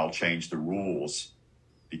that I'll change the rules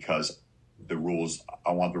because I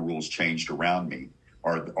want the rules changed around me,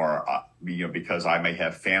 or because I may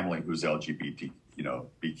have family who's LGBT,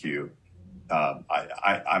 BQ.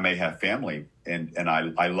 I may have family, and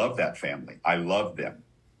I love that family. I love them.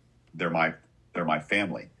 They're my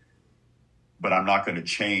family. But I'm not going to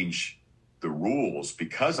change the rules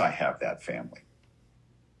because I have that family.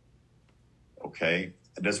 Okay?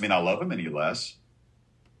 It doesn't mean I love them any less,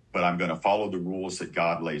 but I'm going to follow the rules that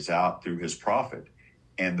God lays out through his prophet.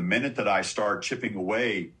 And the minute that I start chipping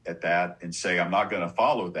away at that and say, I'm not going to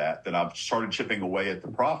follow that, then I've started chipping away at the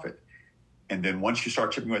prophet. And then once you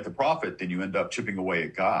start chipping away at the prophet, then you end up chipping away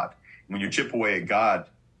at God. When you chip away at God,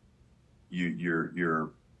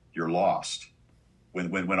 you're lost.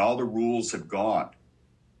 When all the rules have gone,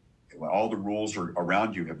 when all the rules are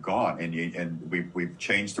around you have gone, and we've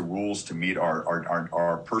changed the rules to meet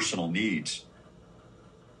our personal needs,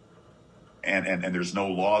 and there's no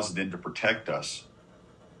laws then to protect us,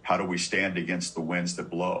 how do we stand against the winds that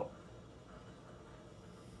blow?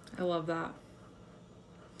 I love that.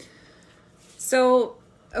 So,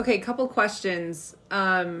 okay, couple questions.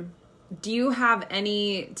 Do you still have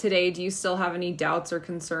any doubts or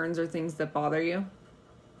concerns or things that bother you?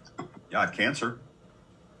 Yeah, I have cancer.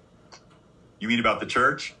 You mean about the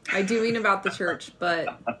church? I do mean about the church,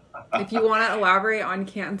 but if you want to elaborate on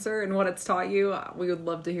cancer and what it's taught you, we would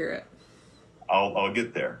love to hear it. I'll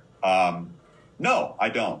get there. No, I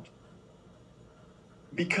don't.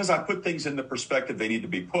 Because I put things in the perspective they need to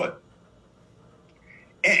be put.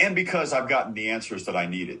 And because I've gotten the answers that I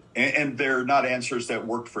needed. And they're not answers that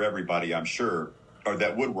worked for everybody, I'm sure, or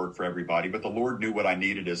that would work for everybody. But the Lord knew what I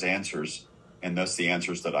needed as answers, and thus the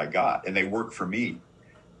answers that I got. And they work for me.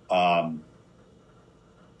 Let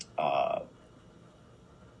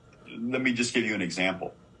me just give you an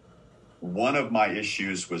example. One of my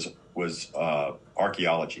issues was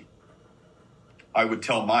archaeology. I would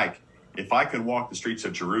tell Mike, If I can walk the streets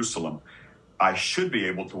of Jerusalem, I should be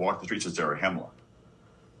able to walk the streets of Zarahemla.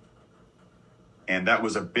 And that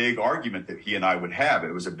was a big argument that he and I would have.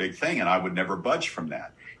 It was a big thing, and I would never budge from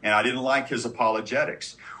that. And I didn't like his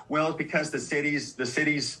apologetics. Well, it's because the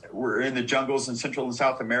cities were in the jungles in Central and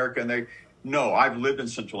South America, and no, I've lived in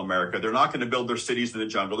Central America. They're not going to build their cities in the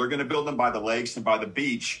jungle. They're going to build them by the lakes and by the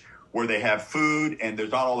beach where they have food and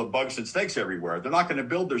there's not all the bugs and snakes everywhere. They're not going to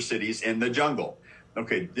build their cities in the jungle.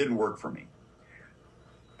 Okay, it didn't work for me.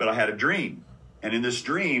 But I had a dream. And in this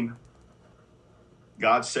dream,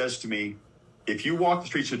 God says to me, if you walk the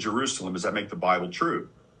streets of Jerusalem, does that make the Bible true?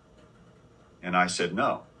 And I said,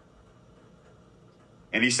 no.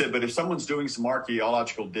 And he said, but if someone's doing some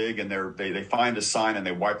archaeological dig and they find a sign and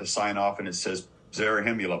they wipe the sign off and it says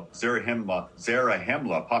Zarahemla,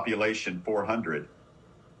 population 400,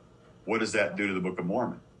 what does that do to the Book of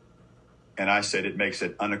Mormon? And I said, it makes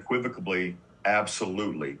it unequivocally,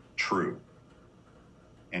 absolutely true.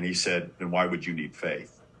 And he said, then why would you need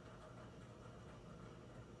faith?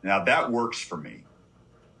 Now that works for me.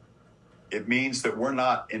 It means that we're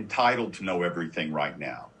not entitled to know everything right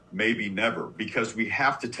now. Maybe never, because we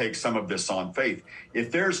have to take some of this on faith.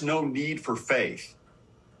 If there's no need for faith,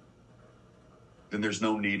 then there's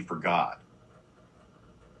no need for God.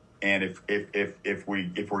 And if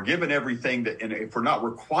we're given everything that, and if we're not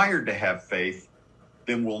required to have faith,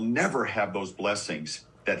 then we'll never have those blessings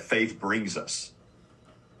that faith brings us.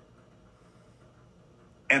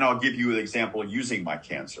 And I'll give you an example using my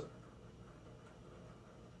cancer.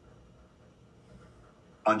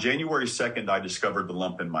 On January 2nd, I discovered the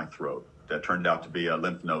lump in my throat that turned out to be a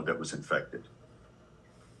lymph node that was infected.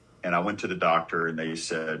 And I went to the doctor and they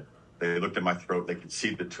said, they looked at my throat, they could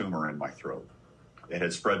see the tumor in my throat. It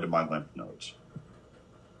had spread to my lymph nodes.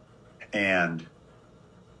 And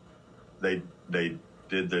they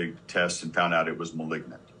did the test and found out it was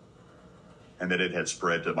malignant and that it had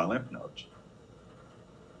spread to my lymph nodes.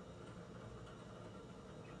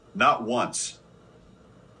 Not once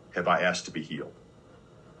have I asked to be healed.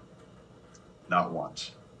 Not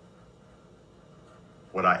once.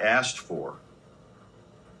 What I asked for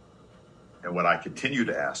and what I continue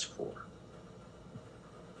to ask for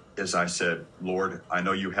is I said, Lord, I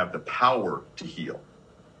know you have the power to heal,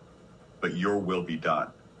 but your will be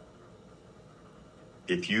done.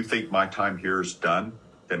 If you think my time here is done,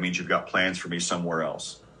 that means you've got plans for me somewhere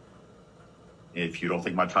else. If you don't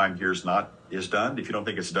think my time here is done, if you don't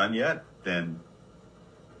think it's done yet, then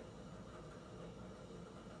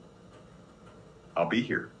I'll be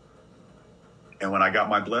here. And when I got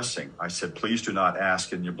my blessing, I said, please do not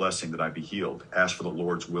ask in your blessing that I be healed. Ask for the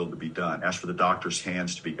Lord's will to be done. Ask for the doctor's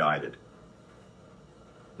hands to be guided.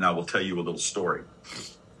 Now, I will tell you a little story.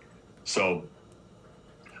 So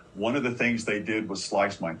one of the things they did was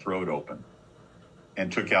slice my throat open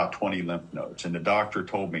and took out 20 lymph nodes. And the doctor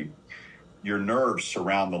told me, your nerves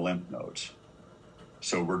surround the lymph nodes.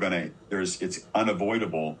 So it's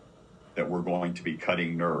unavoidable that we're going to be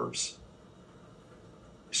cutting nerves.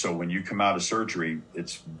 So when you come out of surgery,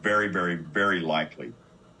 it's very, very, very likely,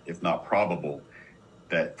 if not probable,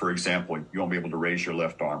 that, for example, you won't be able to raise your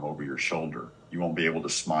left arm over your shoulder. You won't be able to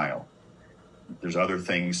smile. There's other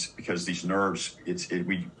things because these nerves,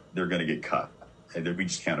 they're going to get cut, and we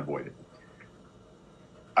just can't avoid it.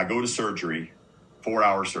 I go to surgery,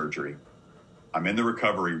 4-hour surgery. I'm in the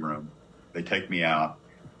recovery room. They take me out.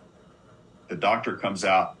 The doctor comes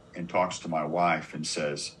out and talks to my wife and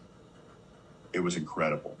says, it was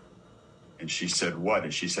incredible. And she said, what?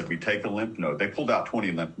 And she said, we take a lymph node. They pulled out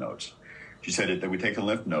 20 lymph nodes. She said that we take a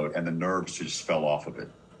lymph node and the nerves just fell off of it.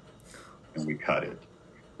 And we cut it.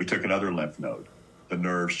 We took another lymph node. The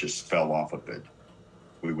nerves just fell off of it.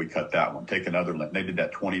 We cut that one. Take another lymph. They did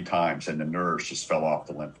that 20 times and the nerves just fell off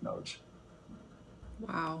the lymph nodes.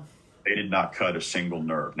 Wow. They did not cut a single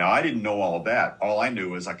nerve. Now, I didn't know all of that. All I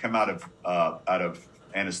knew is I come out of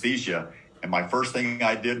anesthesia, and my first thing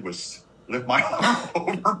I did was lift my arm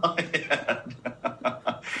over my head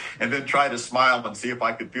and then try to smile and see if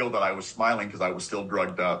I could feel that I was smiling because I was still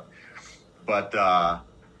drugged up. But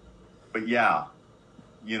yeah,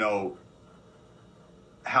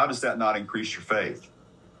 how does that not increase your faith?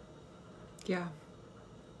 Yeah.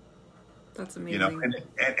 That's amazing.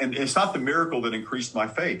 And it's not the miracle that increased my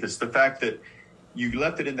faith. It's the fact that you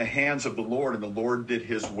left it in the hands of the Lord and the Lord did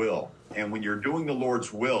his will. And when you're doing the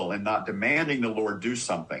Lord's will and not demanding the Lord do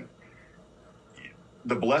something,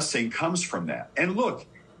 the blessing comes from that. And look,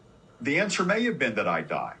 the answer may have been that I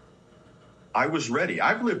die. I was ready.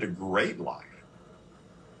 I've lived a great life.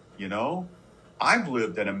 I've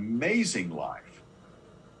lived an amazing life.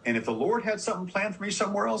 And if the Lord had something planned for me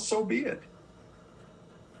somewhere else, so be it.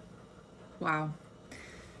 Wow.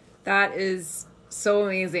 That is so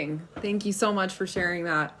amazing. Thank you so much for sharing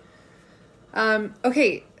that.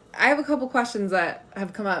 Okay, I have a couple questions that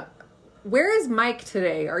have come up. Where is Mike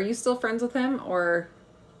today? Are you still friends with him, or?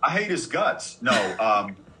 I hate his guts.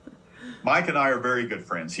 No, Mike and I are very good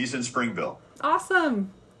friends. He's in Springville.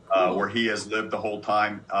 Awesome. Cool. Where he has lived the whole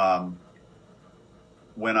time.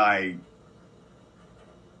 When I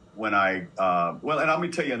well, and let me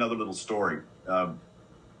tell you another little story.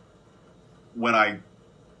 When I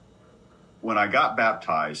got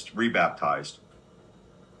rebaptized,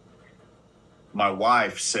 my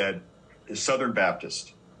wife said, Southern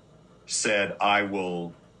Baptist, said, I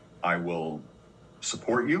will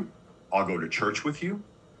support you. I'll go to church with you.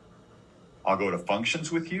 I'll go to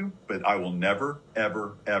functions with you, but I will never,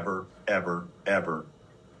 ever, ever, ever, ever,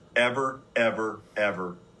 ever, ever,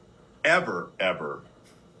 ever, ever, ever,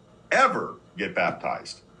 ever get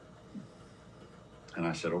baptized. And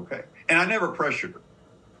I said, okay. And I never pressured her.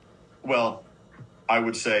 Well, I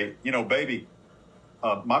would say, baby,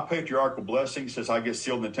 my patriarchal blessing says I get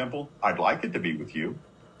sealed in the temple. I'd like it to be with you.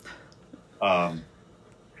 When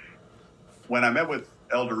I met with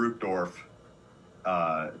Elder Rootdorf,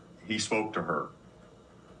 he spoke to her,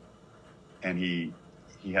 and he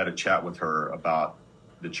had a chat with her about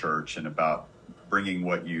the church and about bringing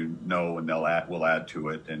what you know, and we'll add to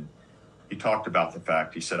it. And he talked about the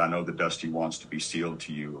fact, he said, I know that Dusty wants to be sealed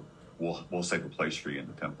to you. We'll save a place for you in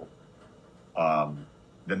the temple.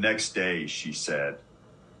 The next day she said,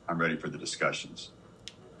 I'm ready for the discussions.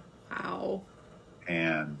 Wow.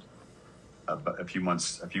 And a few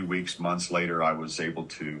months later, I was able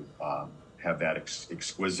to have that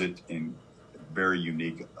exquisite and very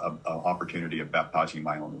unique opportunity of baptizing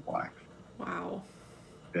my own wife. Wow.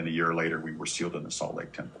 Then a year later, we were sealed in the Salt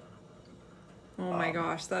Lake Temple. Oh my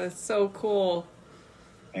gosh, that is so cool.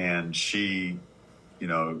 And she,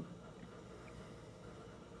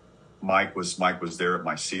 Mike was there at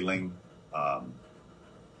my sealing.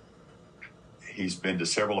 He's been to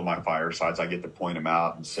several of my firesides. I get to point him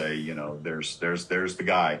out and say, there's the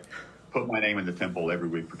guy. Put my name in the temple every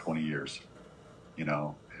week for 20 years.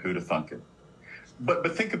 Who'd have thunk it?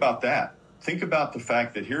 But think about that. Think about the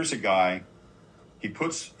fact that here's a guy. He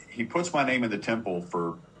puts my name in the temple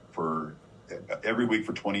for every week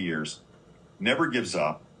for 20 years. Never gives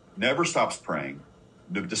up. Never stops praying.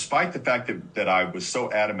 Despite the fact that I was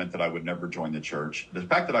so adamant that I would never join the church, the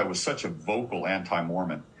fact that I was such a vocal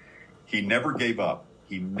anti-Mormon, he never gave up.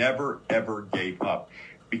 He never, ever gave up.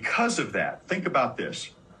 Because of that, think about this.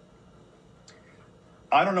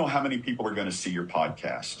 I don't know how many people are going to see your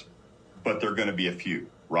podcast, but there are going to be a few,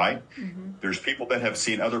 right? Mm-hmm. There's people that have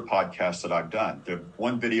seen other podcasts that I've done. The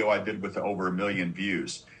one video I did with over 1 million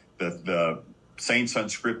views, the Saints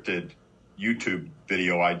Unscripted YouTube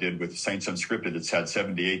video I did with Saints Unscripted, it's had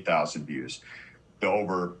 78,000 views. The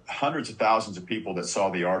over hundreds of thousands of people that saw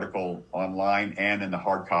the article online and in the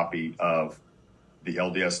hard copy of the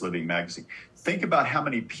LDS Living magazine. Think about how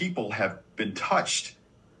many people have been touched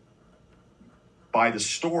by the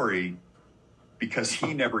story because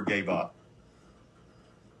he never gave up.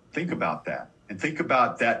 Think about that. And think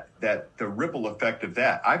about that the ripple effect of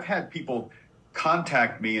that. I've had people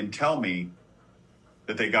contact me and tell me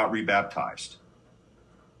that they got rebaptized,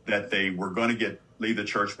 that they were going to leave the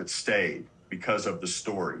church but stayed because of the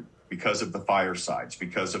story, because of the firesides,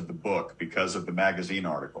 because of the book, because of the magazine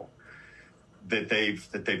article, that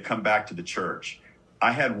they've come back to the church.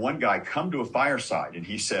 I had one guy come to a fireside and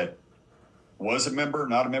he said, was a member,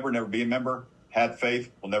 not a member, never be a member, had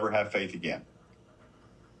faith, will never have faith again.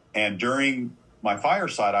 And during my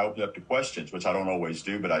fireside, I opened up to questions, which I don't always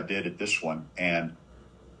do, but I did at this one. And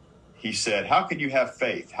he said, how can you have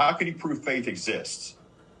faith? How can you prove faith exists?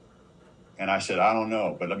 And I said, I don't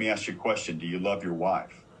know, but let me ask you a question. Do you love your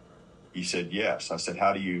wife? He said, yes. I said,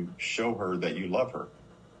 how do you show her that you love her?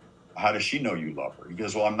 How does she know you love her? He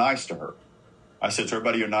goes, well, I'm nice to her. I said, so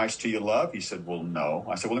everybody you're nice to, you love? He said, well, no.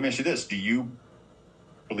 I said, well, let me ask you this. Do you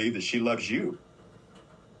believe that she loves you?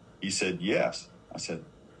 He said, yes. I said,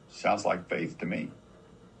 sounds like faith to me.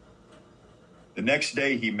 The next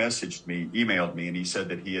day he emailed me, and he said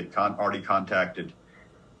that he had already contacted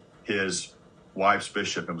his wife's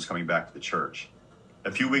bishop and was coming back to the church.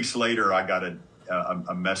 A few weeks later, I got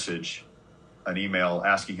a message, an email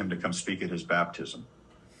asking him to come speak at his baptism.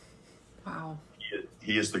 Wow.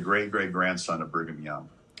 He is the great-great-grandson of Brigham Young.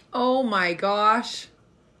 Oh my gosh.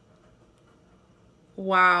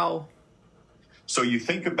 Wow. So you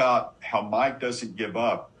think about how Mike doesn't give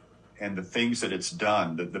up and the things that it's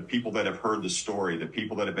done, the people that have heard the story, the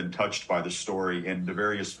people that have been touched by the story in the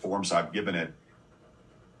various forms I've given it,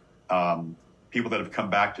 people that have come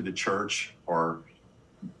back to the church, or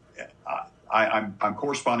I'm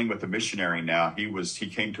corresponding with a missionary now. He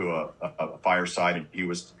came to a fireside, and he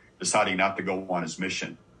was deciding not to go on his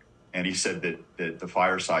mission. And he said that the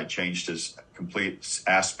fireside changed his complete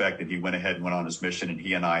aspect, and he went ahead and went on his mission. And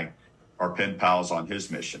he and I are pen pals on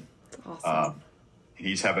his mission. Awesome.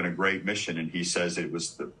 He's having a great mission, and he says it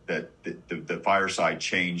was the fireside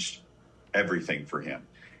changed everything for him.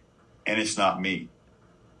 And it's not me.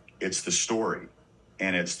 It's the story.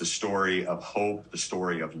 And it's the story of hope, the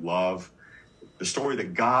story of love, the story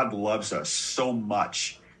that God loves us so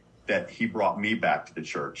much that he brought me back to the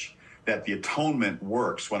church, that the atonement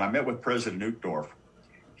works. When I met with President Uchtdorf,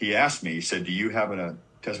 he asked me, he said, do you have a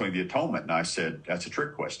testimony of the atonement? And I said, that's a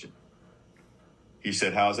trick question. He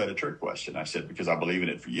said, how is that a trick question? I said, because I believe in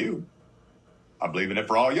it for you. I believe in it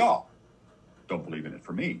for all y'all. Don't believe in it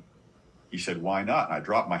for me. He said, why not? And I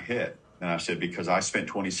dropped my head. And I said, because I spent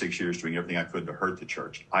 26 years doing everything I could to hurt the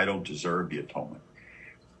church. I don't deserve the atonement.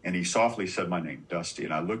 And he softly said my name, Dusty.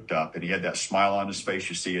 And I looked up, and he had that smile on his face.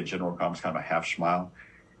 You see a general conference, kind of a half smile.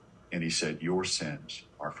 And he said, your sins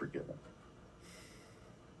are forgiven.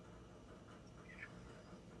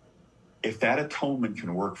 If that atonement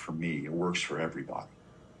can work for me, it works for everybody.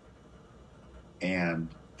 And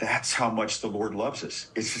that's how much the Lord loves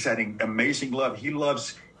us. It's just that amazing love. He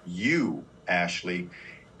loves you, Ashley,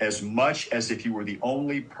 as much as if you were the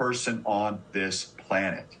only person on this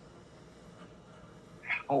planet.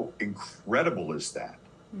 How incredible is that?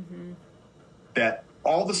 Mm-hmm. That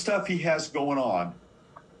all the stuff he has going on,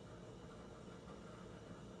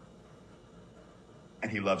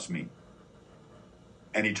 and he loves me.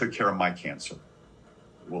 And he took care of my cancer,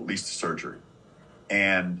 well, at least the surgery.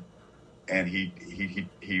 And he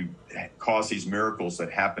caused these miracles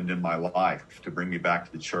that happened in my life to bring me back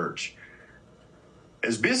to the church.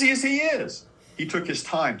 As busy as he is, he took his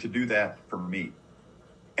time to do that for me.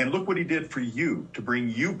 And look what he did for you, to bring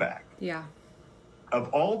you back. Yeah. Of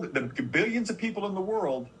all the billions of people in the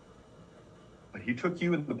world, but he took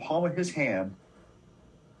you in the palm of his hand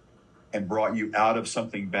and brought you out of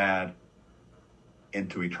something bad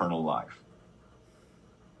into eternal life.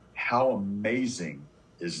 How amazing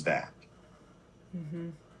is that? Mm-hmm.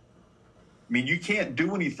 I mean, you can't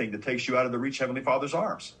do anything that takes you out of the reach of Heavenly Father's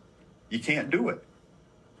arms. You can't do it.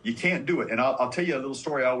 You can't do it. And I'll tell you a little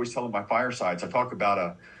story I always tell in my firesides. I talk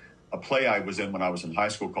about a play I was in when I was in high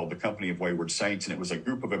school called The Company of Wayward Saints. And it was a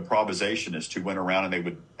group of improvisationists who went around and they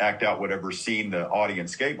would act out whatever scene the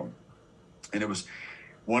audience gave them. And it was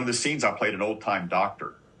one of the scenes I played an old-time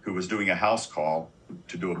doctor who was doing a house call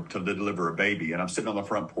to deliver a baby. And I'm sitting on the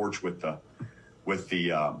front porch with the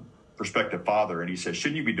prospective father. And he says,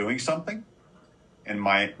 shouldn't you be doing something? And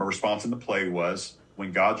my response in the play was,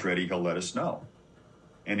 when God's ready, he'll let us know.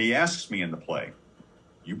 And he asks me in the play,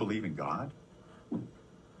 you believe in God?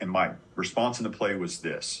 And my response in the play was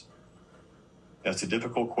this: that's a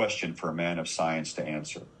difficult question for a man of science to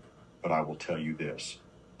answer, but I will tell you this: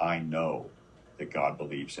 I know that God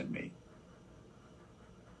believes in me.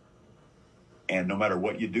 And no matter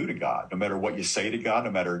what you do to God, no matter what you say to God,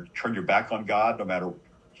 no matter turn your back on God, no matter,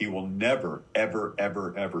 he will never, ever,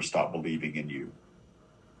 ever, ever stop believing in you.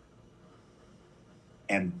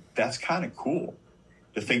 And that's kind of cool.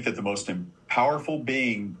 To think that the most powerful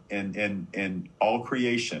being in all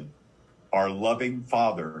creation, our loving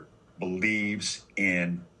Father, believes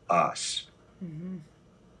in us. Mm-hmm.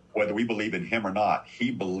 Whether we believe in him or not,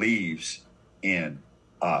 he believes in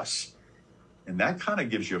us. And that kind of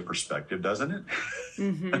gives you a perspective, doesn't it?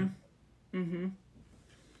 Mm-hmm. Mm-hmm.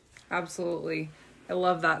 Absolutely. I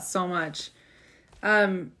love that so much.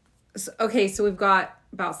 Okay, so we've got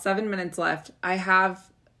about 7 minutes left. I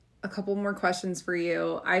have a couple more questions for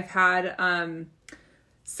you. I've had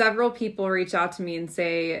several people reach out to me and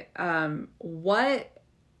say,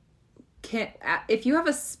 if you have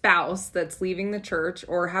a spouse that's leaving the church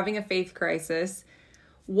or having a faith crisis,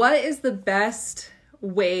 what is the best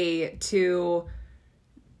way to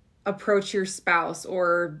approach your spouse,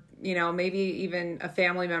 or, you know, maybe even a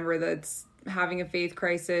family member that's having a faith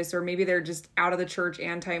crisis, or maybe they're just out of the church,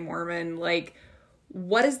 anti-Mormon, like,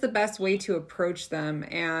 what is the best way to approach them?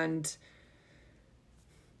 And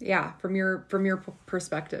yeah, from your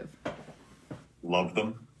perspective. Love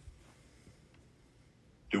them.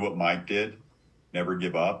 Do what Mike did. Never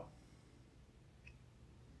give up.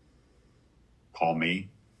 Call me.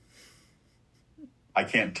 I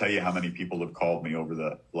can't tell you how many people have called me over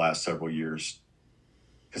the last several years,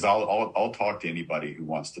 because I'll talk to anybody who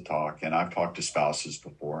wants to talk. And I've talked to spouses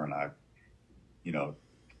before, and I've, you know,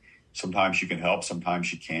 sometimes you can help,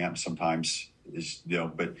 sometimes you can't, sometimes is, you know,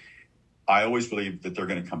 but I always believe that they're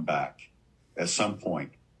going to come back at some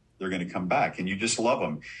point. they're going to come back. And you just love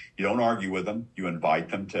them. You don't argue with them. You invite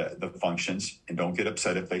them to the functions and don't get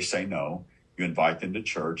upset if they say no. You invite them to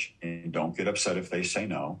church and don't get upset if they say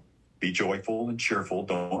no. Be joyful and cheerful.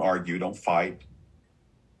 Don't argue. Don't fight.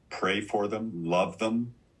 Pray for them. Love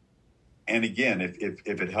them. And again,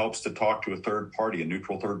 if it helps to talk to a third party, a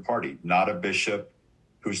neutral third party, not a bishop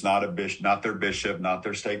who's not a bishop, not their bishop, not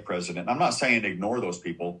their stake president. I'm not saying ignore those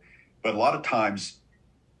people, but a lot of times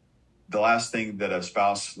the last thing that a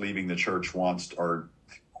spouse leaving the church wants or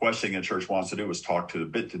questioning a church wants to do is talk to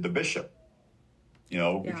the bishop,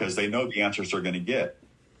 because they know the answers they're going to get.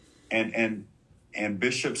 And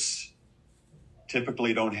bishops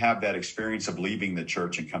typically don't have that experience of leaving the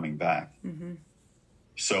church and coming back. Mm-hmm.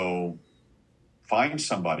 So find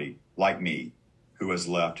somebody like me who has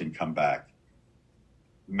left and come back.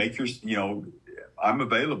 Make I'm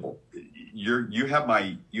available. You have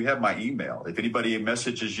my email. If anybody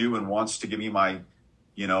messages you and wants to give me my,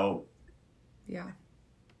 I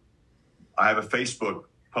have a Facebook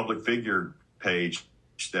public figure page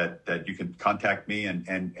that you can contact me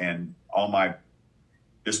and all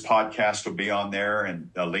this podcast will be on there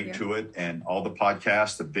and a link to it, and all the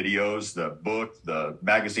podcasts, the videos, the book, the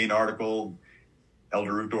magazine article,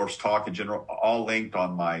 Elder Rudorf's talk in general, all linked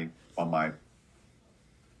on my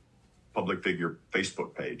public figure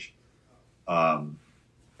Facebook page.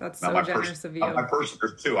 That's so generous of you. My personal,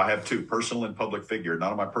 there's two. I have two, personal and public figure.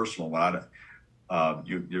 Not on my personal one.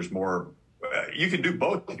 There's more. You can do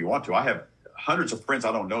both if you want to. I have hundreds of friends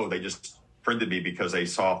I don't know. They just friended me because they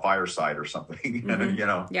saw Fireside or something.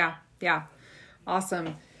 Mm-hmm. Yeah.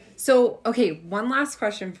 Awesome. So, okay, one last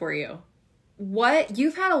question for you.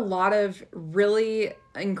 You've had a lot of really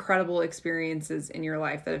incredible experiences in your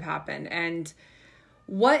life that have happened, and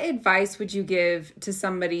what advice would you give to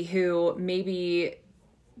somebody who maybe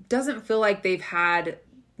doesn't feel like they've had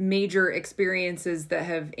major experiences that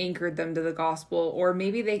have anchored them to the gospel, or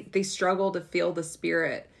maybe they struggle to feel the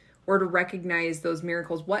Spirit or to recognize those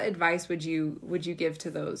miracles? What advice would you give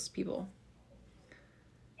to those people?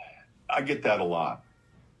 I get that a lot.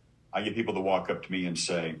 I get people to walk up to me and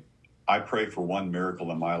say, I pray for one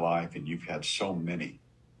miracle in my life and you've had so many.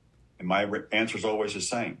 And my answer is always the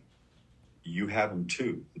same. You have them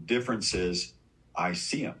too. The difference is I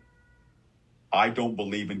see them. I don't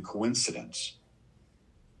believe in coincidence.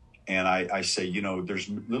 And I say, there's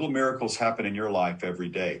little miracles happen in your life every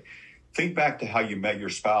day. Think back to how you met your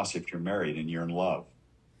spouse if you're married and you're in love.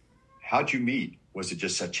 How'd you meet? Was it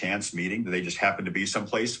just a chance meeting? Did they just happen to be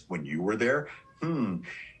someplace when you were there?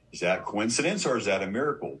 Is that coincidence or is that a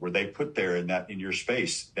miracle? Were they put there in your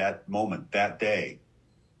space, that moment, that day?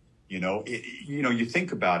 You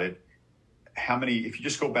think about it. If you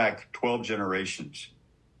just go back 12 generations,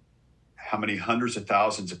 how many hundreds of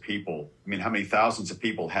thousands of people, how many thousands of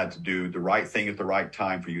people had to do the right thing at the right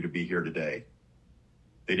time for you to be here today?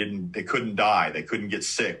 They couldn't die. They couldn't get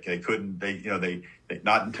sick.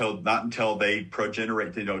 Not until they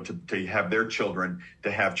progenerate, to have their children,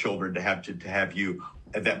 to have you.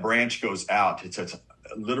 And that branch goes out. It's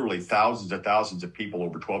literally thousands and thousands of people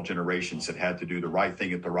over 12 generations that had to do the right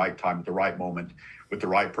thing at the right time, at the right moment, with the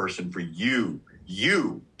right person for you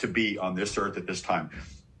to be on this earth at this time.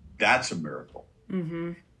 That's a miracle.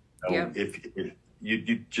 Mm-hmm. If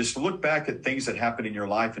you just look back at things that happened in your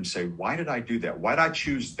life and say, why did I do that? Why did I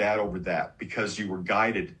choose that over that? Because you were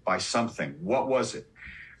guided by something. What was it?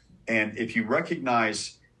 And if you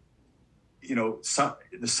recognize,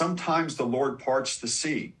 sometimes the Lord parts the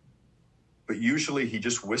sea, but usually he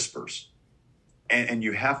just whispers. And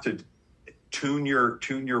you have to tune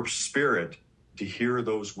your spirit to hear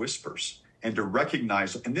those whispers and to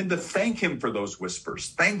recognize, and then to thank him for those whispers.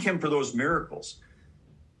 Thank him for those miracles.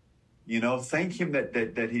 Thank him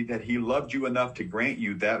that he loved you enough to grant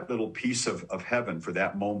you that little piece of heaven for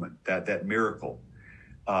that moment, that miracle.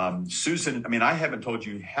 Susan, I haven't told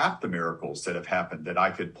you half the miracles that have happened that I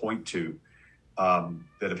could point to that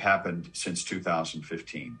have happened since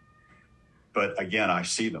 2015. But again, I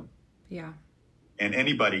see them. Yeah. And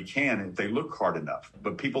anybody can if they look hard enough.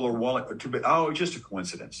 But people are willing to be, it's just a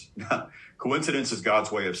coincidence. Coincidence is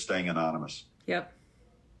God's way of staying anonymous. Yep.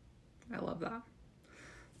 I love that.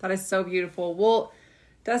 That is so beautiful. Well,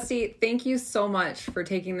 Dusty, thank you so much for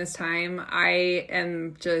taking this time. I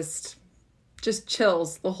am just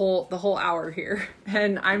chills the whole hour here.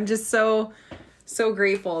 And I'm just so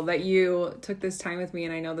grateful that you took this time with me.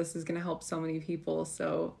 And I know this is going to help so many people.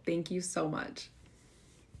 So thank you so much.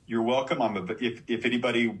 You're welcome. If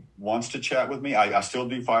anybody wants to chat with me, I still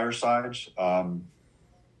do firesides.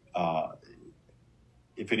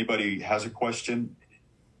 If anybody has a question,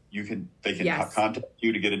 they can contact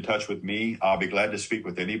you to get in touch with me. I'll be glad to speak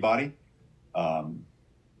with anybody.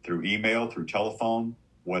 through email, through telephone,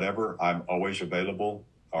 whatever, I'm always available,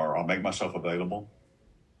 or I'll make myself available,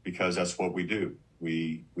 because that's what we do.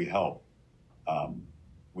 We help.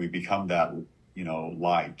 We become that,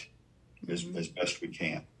 light as best we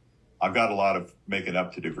can. I've got a lot of making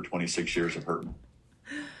up to do for 26 years of hurting.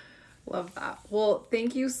 Love that. Well,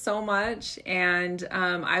 thank you so much. And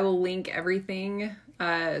I will link everything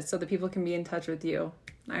so that people can be in touch with you.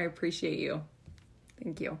 I appreciate you.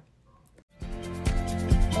 Thank you.